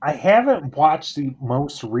I haven't watched the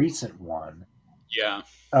most recent one. Yeah.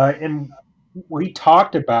 And we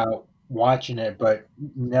talked about watching it, but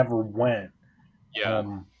never went. Yeah.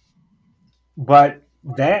 Um, but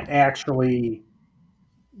that actually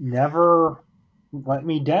never let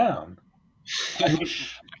me down. I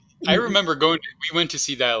I mean, remember we went to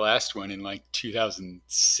see that last one in like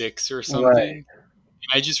 2006 or something. right. And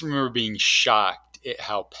I just remember being shocked at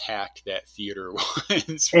how packed that theater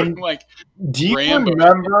was for And like do you Rambo.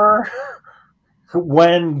 remember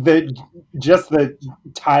when the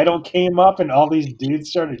title came up and all these dudes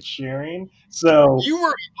started cheering? So You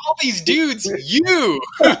were all these dudes, you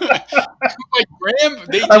like Ram.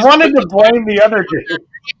 They I just wanted put to the blame the other title dude. up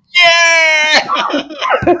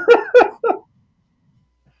there. Yeah.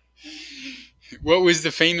 What was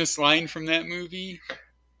the famous line from that movie?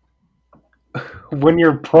 When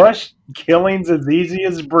you're pushed, killing's as easy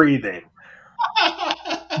as breathing.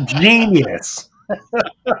 Genius.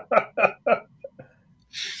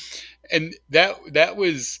 And that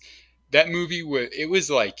movie was it was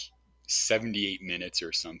like 78 minutes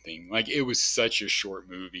or something. Like it was such a short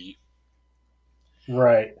movie.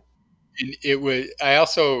 Right. And it was I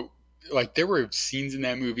also like there were scenes in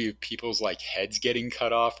that movie of people's like heads getting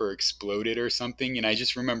cut off or exploded or something, and I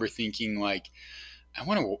just remember thinking like I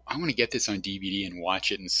want to get this on DVD and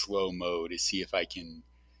watch it in slow mo to see if I can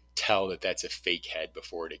tell that that's a fake head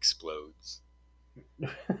before it explodes.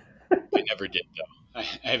 I never did though. I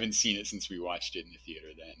haven't seen it since we watched it in the theater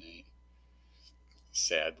that night.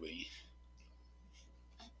 Sadly.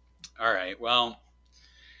 All right. Well,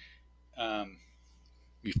 um,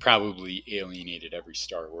 we've probably alienated every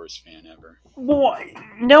Star Wars fan ever. Well,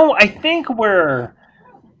 no, I think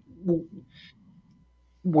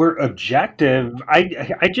we're objective.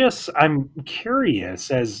 I'm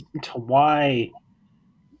curious as to why.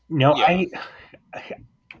 No, Yeah.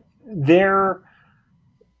 there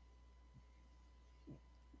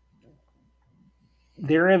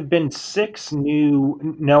there have been six new.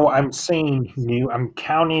 No, I'm saying new. I'm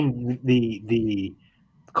counting the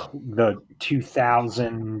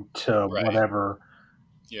 2000 to Right. whatever.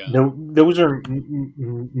 Yeah. Those are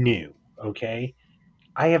new. Okay,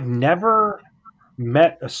 I have never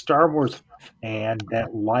met a Star Wars fan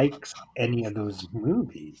that likes any of those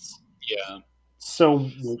movies. Yeah. So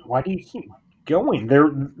why do you keep going? They're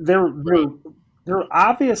Right. they're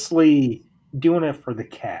obviously doing it for the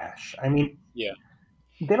cash. I mean, Yeah.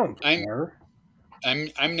 they don't I'm care.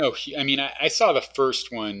 I'm no. I mean, I saw the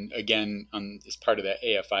first one again on as part of that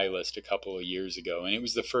AFI list a couple of years ago, and it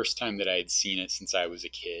was the first time that I had seen it since I was a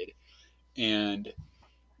kid, and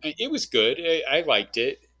it was good. I liked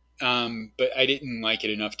it, but I didn't like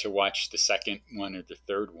it enough to watch the second one or the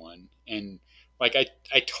third one. And like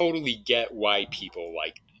I totally get why people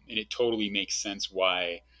like them, and it totally makes sense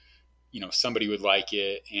why somebody would like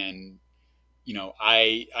it. And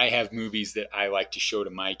I have movies that I like to show to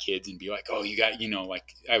my kids and be like, oh, you got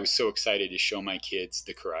like I was so excited to show my kids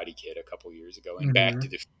The Karate Kid a couple years ago, and Back to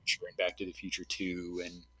Hmm. the Future, and Back to the Future Two,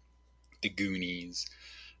 and The Goonies.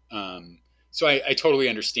 um, so I totally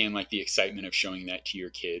understand like the excitement of showing that to your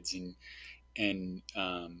kids, and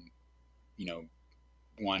you know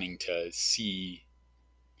wanting to see.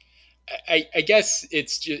 I guess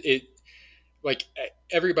it's just it like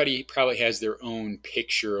everybody probably has their own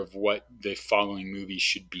picture of what the following movie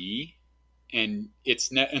should be, and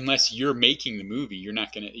it's not unless you're making the movie, you're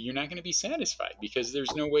not gonna be satisfied because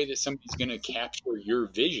there's no way that somebody's gonna capture your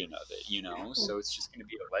vision of it. So it's just gonna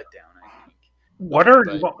be a letdown, I think. What are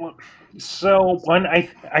But so when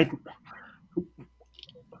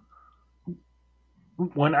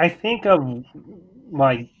I think of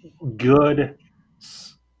like good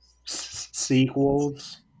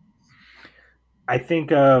sequels, I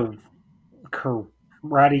think of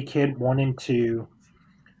Karate Kid 1 and 2.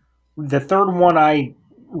 The third one I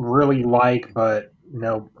really like, but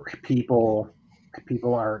people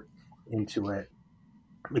people aren't into it.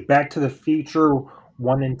 Back to the Future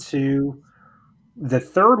 1 and 2. The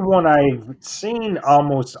third one I've seen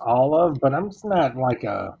almost all of, but I'm just not like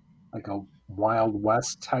a Wild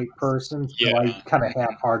West type person, so I yeah, kind of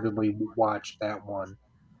half-heartedly watched that one.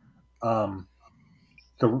 Um,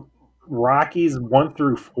 the Rockies 1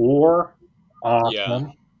 through 4, yeah,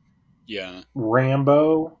 awesome. yeah,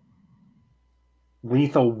 Rambo,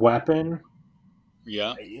 Lethal Weapon,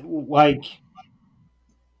 yeah, like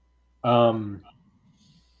um,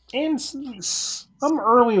 and some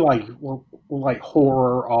early like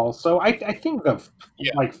horror also. I think the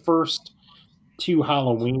yeah, like first two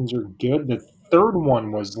Halloweens are good. The third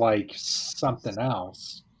one was like something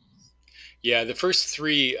else. yeah. The first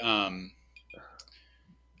three, uh,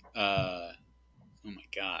 oh my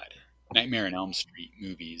god, Nightmare on Elm Street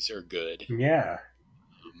movies are good. Yeah.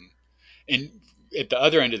 And at the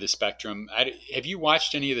other end of the spectrum, have you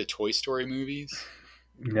watched any of the Toy Story movies?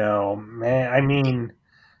 No, man. I mean,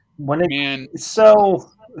 when it Man,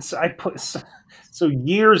 so I put so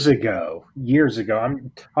years ago.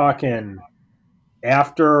 I'm talking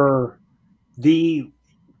after the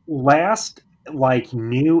last like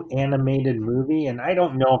new animated movie, and I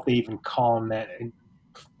don't know if they even call them that.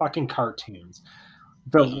 Fucking cartoons.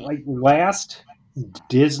 The uh-huh. like last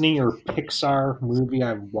Disney or Pixar movie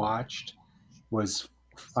I watched was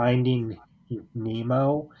Finding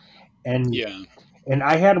Nemo, and Yeah,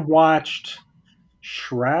 I had watched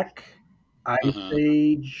Shrek, Ice uh-huh.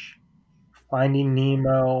 Age, Finding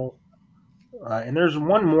Nemo, and there's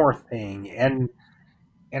one more thing, and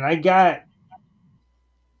I got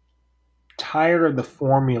tired of the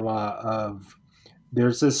formula of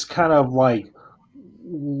there's this kind of like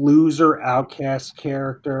loser outcast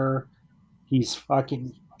character. He's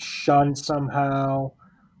fucking shunned somehow.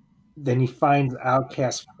 Then he finds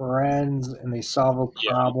outcast friends and they solve a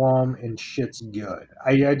Yeah, problem and shit's good.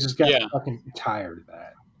 I just got yeah, fucking tired of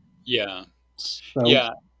that. yeah, So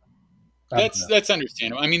yeah. I don't That's know. that's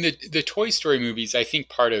understandable. I mean, the Toy Story movies. I think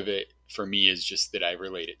part of it for me is just that I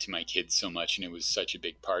relate it to my kids so much, and it was such a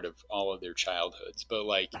big part of all of their childhoods. But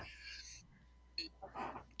like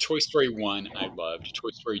Toy Story 1, I loved. Toy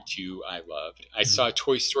Story 2, I loved. I saw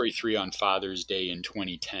Toy Story 3 on Father's Day in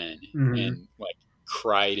 2010 Mm-hmm. and like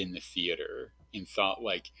cried in the theater and thought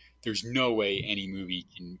like there's no way any movie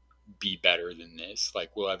can be better than this.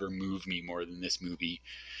 Like will ever move me more than this movie.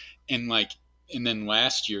 And like and then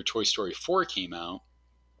last year Toy Story 4 came out,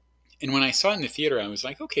 and when I saw it in the theater I was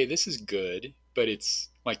like, okay, this is good. but it's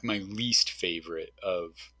like my least favorite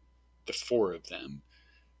of the four of them.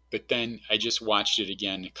 But then I just watched it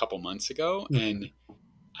again a couple months ago, and Mhm.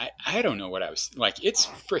 I don't know what I was like. It's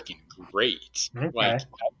freaking great. Okay. Like,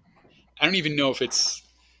 I don't even know if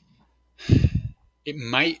it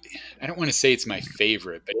might, I don't want to say it's my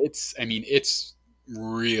favorite, but I mean, it's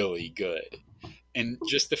really good. And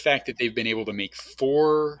just the fact that they've been able to make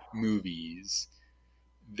four movies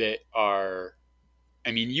that are,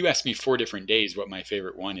 I mean, you asked me 4 different days what my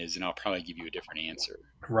favorite one is, and I'll probably give you a different answer.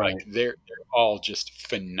 Like, Right. they're all just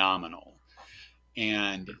phenomenal.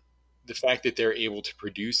 And the fact that they're able to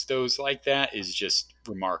produce those like that is just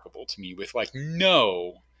remarkable to me, with like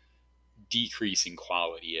no decrease in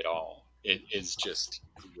quality at all. It is just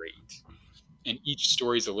great. And each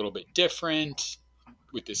story is a little bit different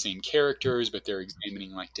with the same characters, but they're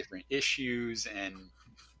examining like different issues. And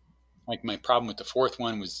like my problem with the fourth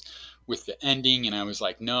one was with the ending, and I was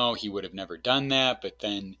like, no, he would have never done that. But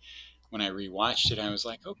then when I rewatched it, I was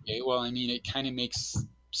like, okay, well, I mean, it kind of makes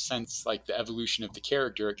sense. Like the evolution of the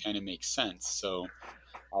character, it kind of makes sense. So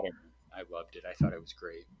I don't know. I loved it. I thought it was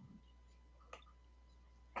great.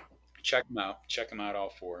 Check them out. Check them out, all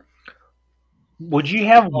four. Would you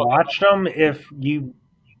have Oh, watched them if you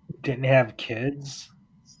didn't have kids?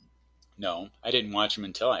 no, I didn't watch them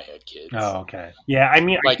until I had Oh, kids. okay. Yeah, I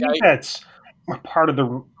mean, I Like think I, that's part of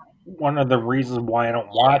the one of the reasons why I don't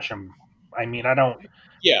yeah, watch them. I mean, I don't.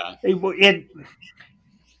 yeah, It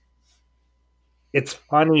it's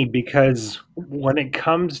funny because when it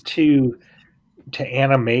comes to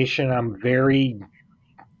animation, I'm very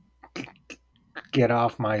get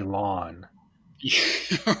off my lawn.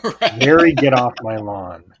 Very right. get off my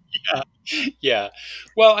lawn. Yeah.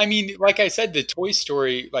 Well, I mean, like I said, the Toy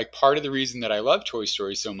Story, like part of the reason that I love Toy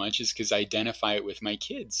Story so much is because I identify it with my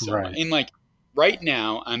kids so much. Right. And like right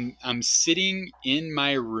now, I'm sitting in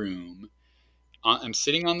my room. I'm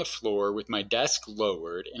sitting on the floor with my desk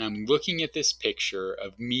lowered, and I'm looking at this picture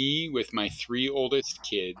of me with my three oldest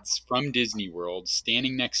kids from Disney World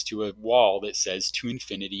standing next to a wall that says "To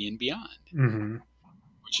Infinity and Beyond," Hmm.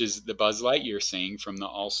 which is the Buzz Lightyear saying from the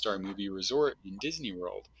All Star Movie Resort in Disney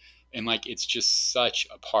World. And like, it's just such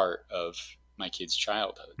a part of my kids'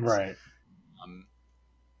 childhoods. Right. Um,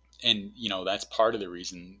 and that's part of the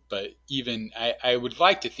reason. But even I would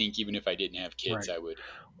like to think, even if I didn't have kids, Right.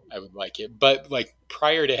 I would like it. But like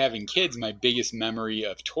prior to having kids, my biggest memory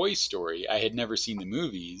of Toy Story, I had never seen the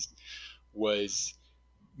movies, was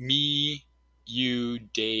me, you,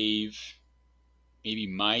 Dave, maybe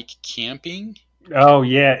Mike camping Oh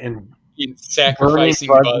yeah, and in burning sacrificing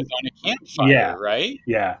Buzz. Buzz on a Yeah. campfire, right?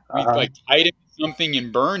 Yeah. We like tied him to something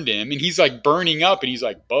and burned him, and he's like burning up, and he's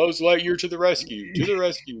like, "Buzz Lightyear to the rescue! To the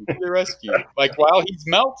rescue! To the rescue!" Like while he's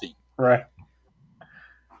melting. Right.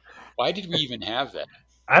 Why did we even have that?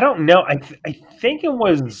 I don't know. I think it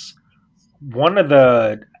was one of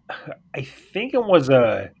the. I think it was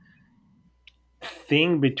a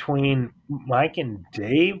thing between Mike and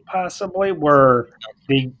Dave, possibly, where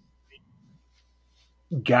they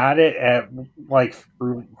got it at like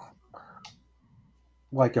through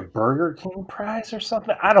like a Burger King prize or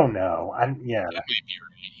something. I don't know. I Yeah, That might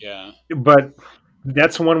be right. Yeah. but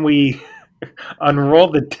that's when we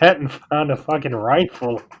unrolled the tent and found a fucking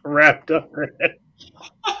rifle wrapped up in it.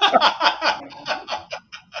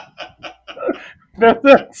 That's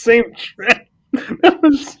that same trip. That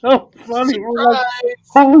was so funny. We're like, Surprise!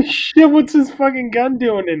 holy shit, what's this fucking gun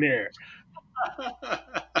doing in here?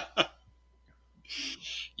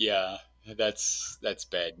 Yeah, that's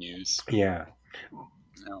bad news. Yeah,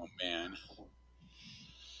 Oh man.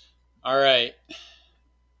 All right.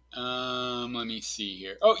 Let me see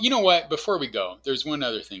here. Oh, you know what? Before we go, there's one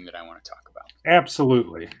other thing that I want to talk about.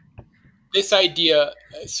 absolutely. This idea.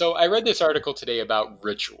 So I read this article today about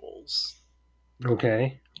rituals.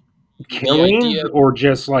 Okay. The idea, Killings or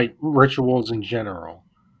just like rituals in general?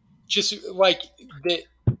 just like that,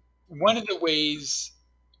 one of the ways.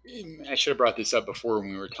 I should have brought this up before when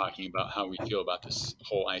we were talking about how we feel about this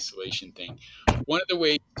whole isolation thing. One of the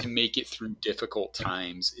ways to make it through difficult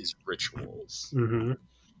times is rituals. Mm-hmm.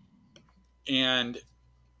 And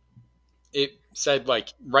it said like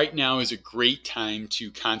right now is a great time to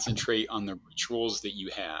concentrate on the rituals that you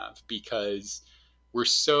have, because we're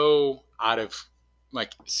so out of,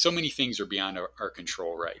 like, so many things are beyond our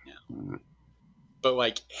control right now. But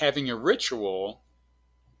like having a ritual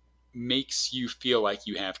makes you feel like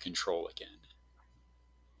you have control again.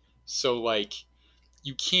 So like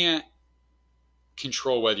you can't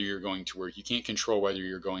control whether you're going to work, you can't control whether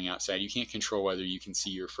you're going outside, you can't control whether you can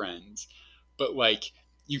see your friends, but like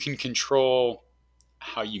you can control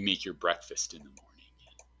how you make your breakfast in the morning,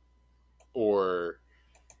 or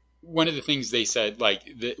one of the things they said, like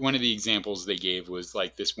one of the examples they gave was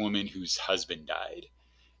like this woman whose husband died,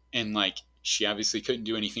 and like she obviously couldn't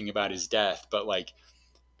do anything about his death, but like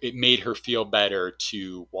it made her feel better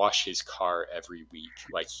to wash his car every week,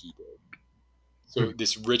 like he did. So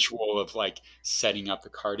this ritual of like setting up the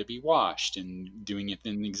car to be washed and doing it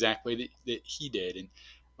in the exact way that he did, and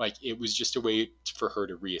like it was just a way for her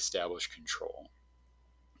to reestablish control.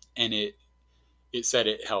 And it said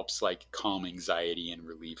it helps like calm anxiety and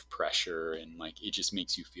relieve pressure, and like it just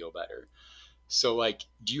makes you feel better. So like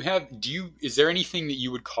is there anything that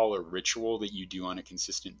you would call a ritual that you do on a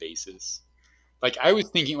consistent basis? Like I was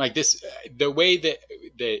thinking like this, the way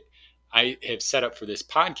that I have set up for this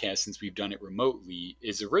podcast, since we've done it remotely,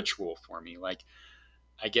 is a ritual for me. Like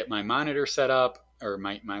I get my monitor set up, or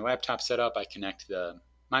my laptop set up, I connect the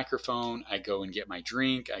microphone, I go and get my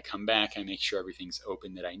drink, I come back, I make sure everything's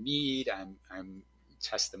open that I need, I'm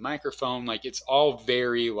test the microphone. Like it's all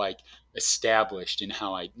very like established in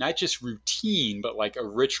how I, not just routine, but like a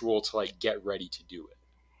ritual to like get ready to do it.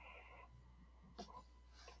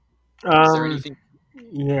 Is there Um, anything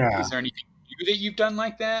yeah. is there anything new that you've done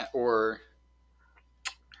like that, or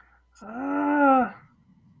Uh,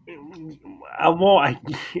 well,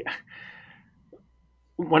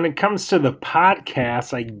 when it comes to the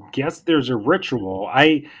podcast, I guess there's a ritual.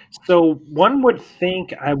 So one would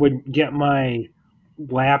think I would get my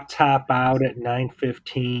laptop out at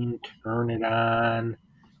 9:15, turn it on,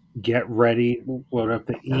 get ready, load up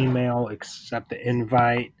the email, accept the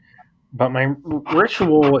invite. But my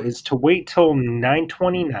ritual is to wait till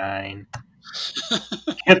 9:29,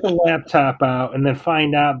 get the laptop out, and then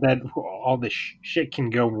find out that all the shit can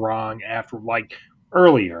go wrong after, like,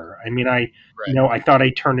 earlier. I mean, right? I thought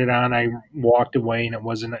I turned it on, I walked away, and it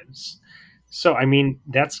wasn't. So, I mean,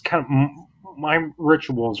 that's kind of my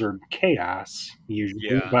rituals are chaos usually,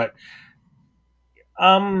 Yeah, but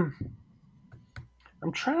um,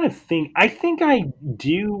 I'm trying to think. I think I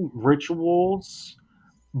do rituals,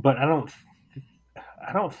 but I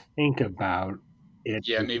don't think about it.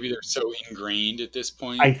 yeah. Maybe they're so ingrained at this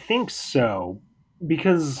I point. think so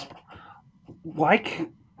because,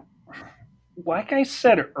 like I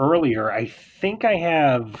said earlier, I think I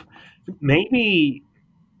have maybe,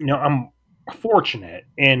 I'm fortunate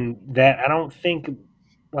in that I don't think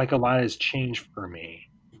like a lot has changed for me.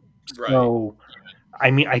 Right, So,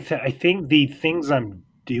 I mean, I think the things I'm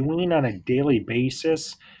doing on a daily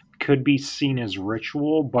basis could be seen as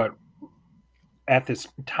ritual, but at this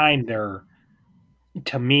time, they're,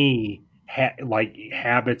 to me, like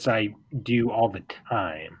habits I do all the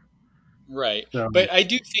time. right. So, But I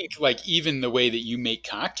do think like even the way that you make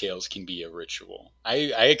cocktails can be a ritual. I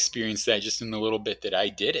experienced that just in the little bit that I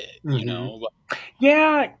did it. You mhm. know, like,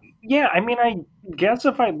 Yeah, yeah. I mean, I guess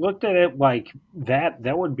if I looked at it like that,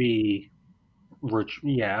 that would be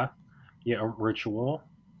Yeah, yeah, a ritual.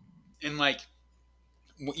 and like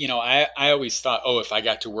I always thought, oh, if I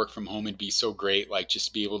got to work from home, it'd be so great. Like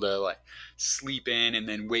just be able to like sleep in and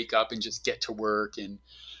then wake up and just get to work. And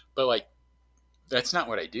but like that's not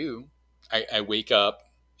what I do. I wake up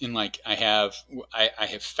and like I have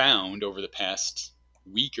found over the past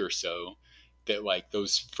week or so that like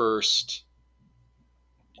those first,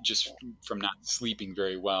 just from not sleeping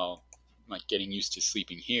very well, like getting used to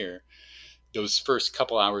sleeping here, those first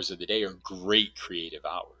couple hours of the day are great creative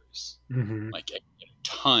hours. Hmm. Like I get a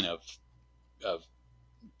ton of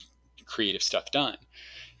creative stuff done.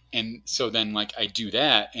 And so then like I do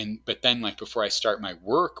that, and but then like before I start my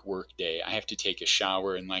work day, I have to take a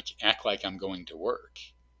shower and like act like I'm going to work.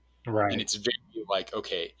 And Right. it's very like,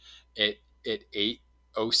 okay, at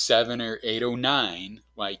 8:07 or 8:09,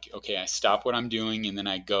 like okay, I stop what I'm doing and then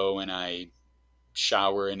I go and I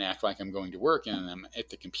shower and act like I'm going to work, and I'm at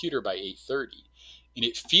the computer by 8:30. And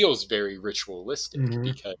it feels very ritualistic Hmm.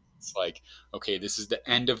 because it's like, okay, this is the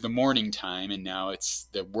end of the morning time and now it's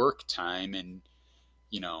the work time. And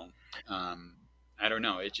you know, um, I don't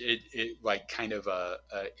know. It like kind of a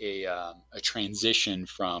transition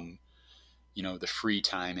from the free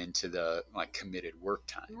time into the like committed work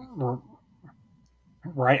time.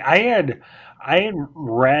 Right. I had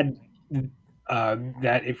read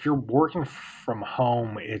that if you're working from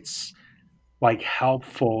home, it's like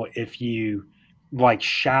helpful if you like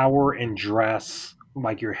shower and dress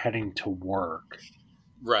like you're heading to work,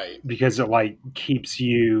 Right. because it like keeps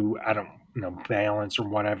you, I don't know, balance or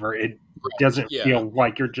whatever. It Right. doesn't Yeah. feel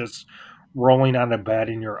like you're just rolling on the bed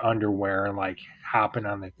in your underwear and like hopping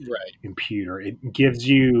on the Right. computer. It gives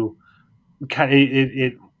you kind of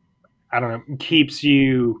it I don't know, keeps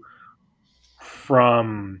you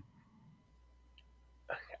from,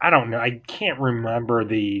 I don't know, I can't remember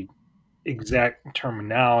the exact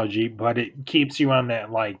terminology, but it keeps you on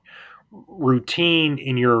that like routine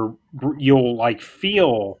in your you'll like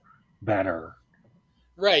feel better.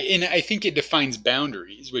 Right. And I think it defines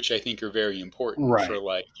boundaries, which I think are very important for, Right.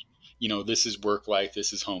 like, this is work life,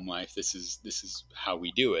 this is home life, this is how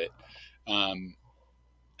we do it. Um,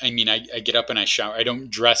 I mean, I get up and I shower. I don't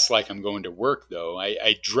dress like I'm going to work though.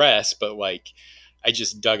 I dress, but like I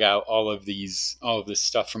just dug out all of this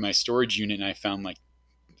stuff from my storage unit, and I found like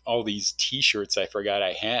all these T-shirts I forgot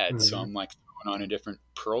I had. So Mhm. I'm like throwing on a different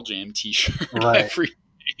Pearl Jam T-shirt Right. every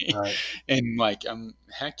day, Right. and like I'm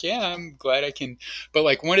heck yeah, I'm glad I can. But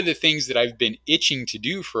like one of the things that I've been itching to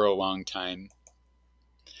do for a long time,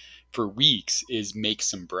 for weeks, is make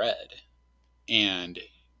some bread, and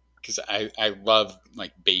because I love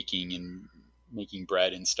like baking and making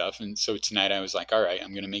bread and stuff. And so tonight I was like, all right,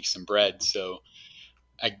 I'm going to make some bread. So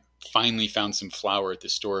I finally found some flour at the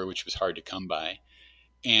store, which was hard to come by.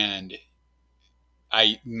 And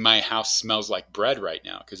my house smells like bread right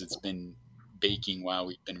now because it's been baking while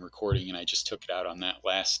we've been recording. And I just took it out on that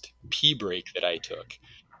last pee break that I took.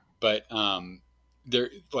 But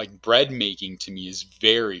there, like, bread making to me is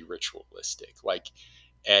very ritualistic. Like,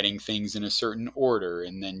 adding things in a certain order,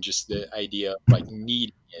 and then just the idea of like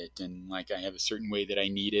kneading it, and like I have a certain way that I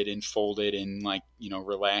knead it and fold it and like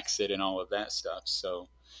relax it and all of that stuff. So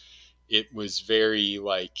it was very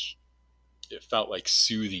like, it felt like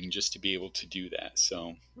soothing just to be able to do that.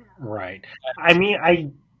 So Right. I mean,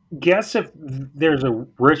 I guess if there's a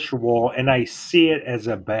ritual and I see it as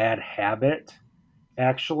a bad habit,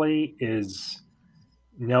 actually, is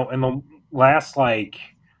in the last like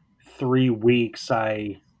 3 weeks,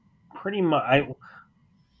 I pretty much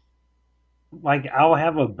I'll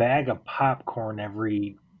have a bag of popcorn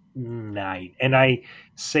every night, and I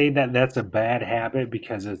say that that's a bad habit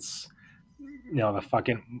because it's the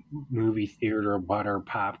fucking movie theater butter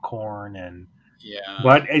popcorn and yeah.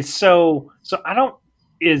 but it's so I don't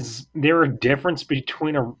is there a difference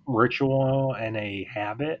between a ritual and a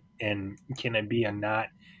habit, and can it be a not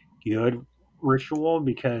good ritual?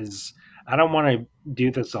 Because I don't want to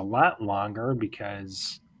do this a lot longer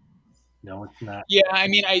because no, it's not Yeah, I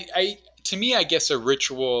mean, I to me, I guess a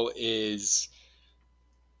ritual is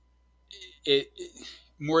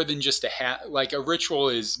more than just like a ritual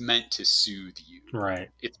is meant to soothe you. right.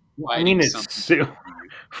 It's Well, I mean, providing it's something for you.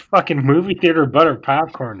 fucking movie theater butter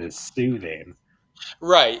popcorn is soothing.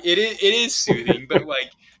 Right. It is soothing, but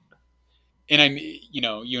like, and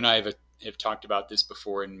you and I have talked about this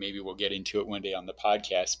before, and maybe we'll get into it one day on the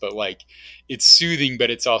podcast. But like, it's soothing,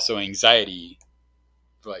 but it's also anxiety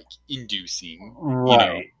like inducing.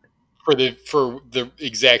 Right, For the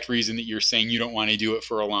exact reason that you're saying you don't want to do it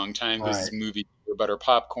for a long time, because right, it's movie theater butter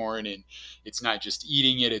popcorn, and it's not just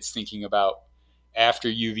eating it; it's thinking about after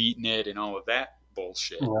you've eaten it and all of that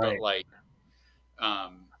bullshit. But right. like,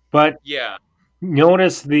 um, But yeah,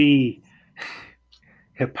 notice the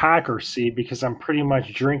hypocrisy because I'm pretty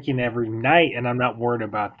much drinking every night and I'm not worried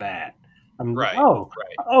about that. I'm right,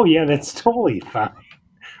 right. oh yeah, that's totally fine.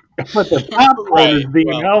 But the popcorn Right. is the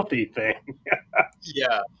Well, unhealthy thing.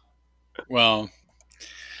 yeah. Well,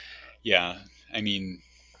 yeah. I mean,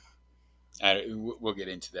 we'll get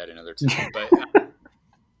into that another time. But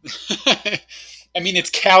I mean, it's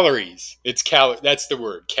calories. That's the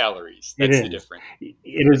word, calories. It That's the is. difference. It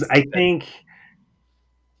is. I That's think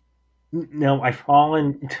no, I've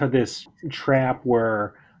fallen into this trap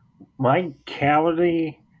where my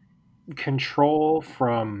calorie control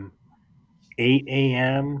from 8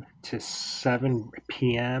 a.m. to 7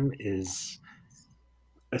 p.m. is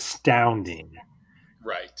astounding.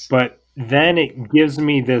 right. But then it gives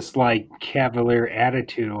me this like cavalier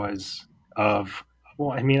attitude as of,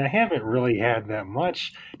 well, I mean, I haven't really had that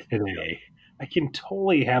much today. I can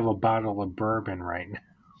totally have a bottle of bourbon right now.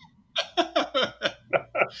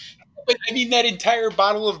 But I mean, that entire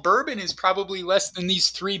bottle of bourbon is probably less than these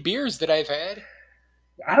three beers that I've had.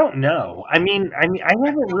 I don't know. I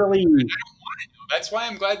haven't really. That's why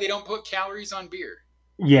I'm glad they don't put calories on beer.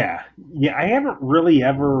 Yeah, yeah. I haven't really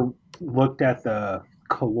ever looked at the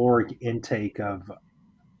caloric intake of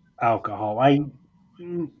alcohol. I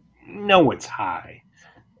know it's high,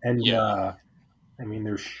 and Yeah, I mean,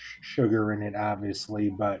 there's sugar in it, obviously,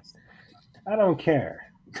 but I don't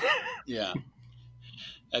care. yeah.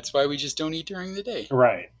 That's why we just don't eat during the day.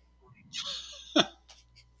 Right.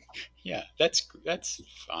 Yeah, that's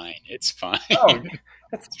fine. It's fine. Oh,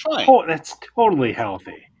 that's It's fine. that's totally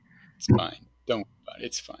healthy. It's fine. Don't worry about it.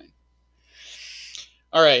 It's fine.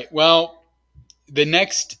 All right. Well, the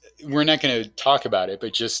next, we're not going to talk about it,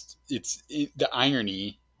 but just the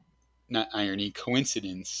irony, not irony,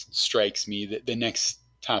 coincidence strikes me that the next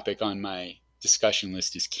topic on my discussion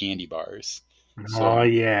list is candy bars. Oh So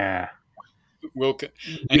yeah. we'll.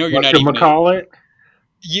 I know you're not even a, Whatchamacallit?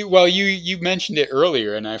 you mentioned it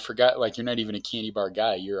earlier, and I forgot. Like you're not even a candy bar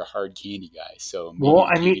guy. You're a hard candy guy. So maybe Well,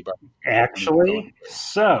 the I candy mean, bar won't even go actually, into it.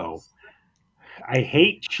 so I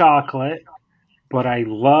hate chocolate, but I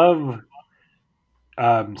love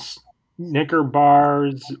Snicker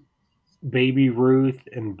bars, Baby Ruth,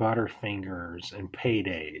 and Butterfingers, and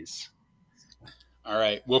Paydays. All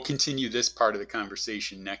right, we'll continue this part of the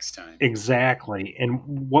conversation next time. Exactly. And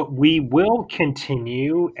what we will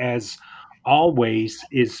continue, as always,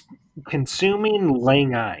 is consuming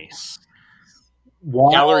Lang Ice.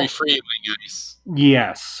 Calorie While, free ice.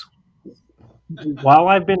 yes, while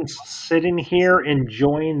I've been sitting here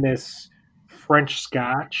enjoying this French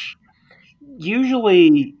scotch,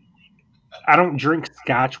 usually I don't drink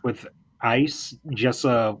scotch with ice, just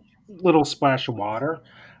a little splash of water.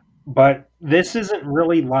 But this isn't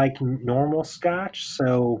really like normal scotch,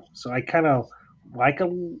 so I kind of like a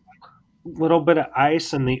little bit of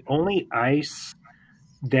ice, and the only ice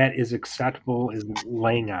that is acceptable is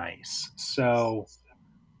Lang Ice. So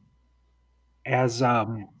as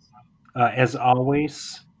as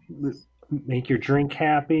always, make your drink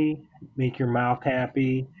happy, make your mouth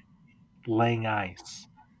happy. Lang Ice.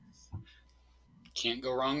 Can't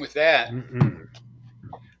go wrong with that. Mm-mm.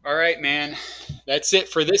 All right, man. That's it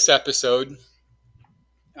for this episode.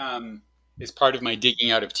 Um, as part of my digging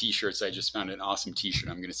out of t-shirts, I just found an awesome t-shirt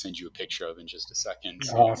I'm going to send you a picture of in just a second.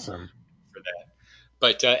 So Awesome. for that.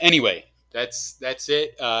 But anyway, that's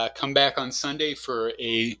it. Come back on Sunday for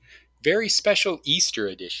a very special Easter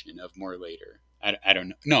edition of More Later. I don't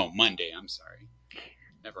know. No, Monday. I'm sorry.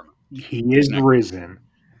 Never mind. He There's is not. risen.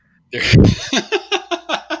 There,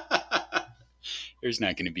 there's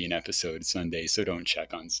not going to be an episode Sunday, so don't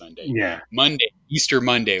check on Sunday. Yeah. Monday, Easter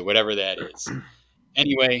Monday, whatever that is.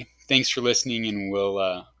 Anyway, thanks for listening, and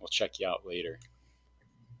we'll check you out later.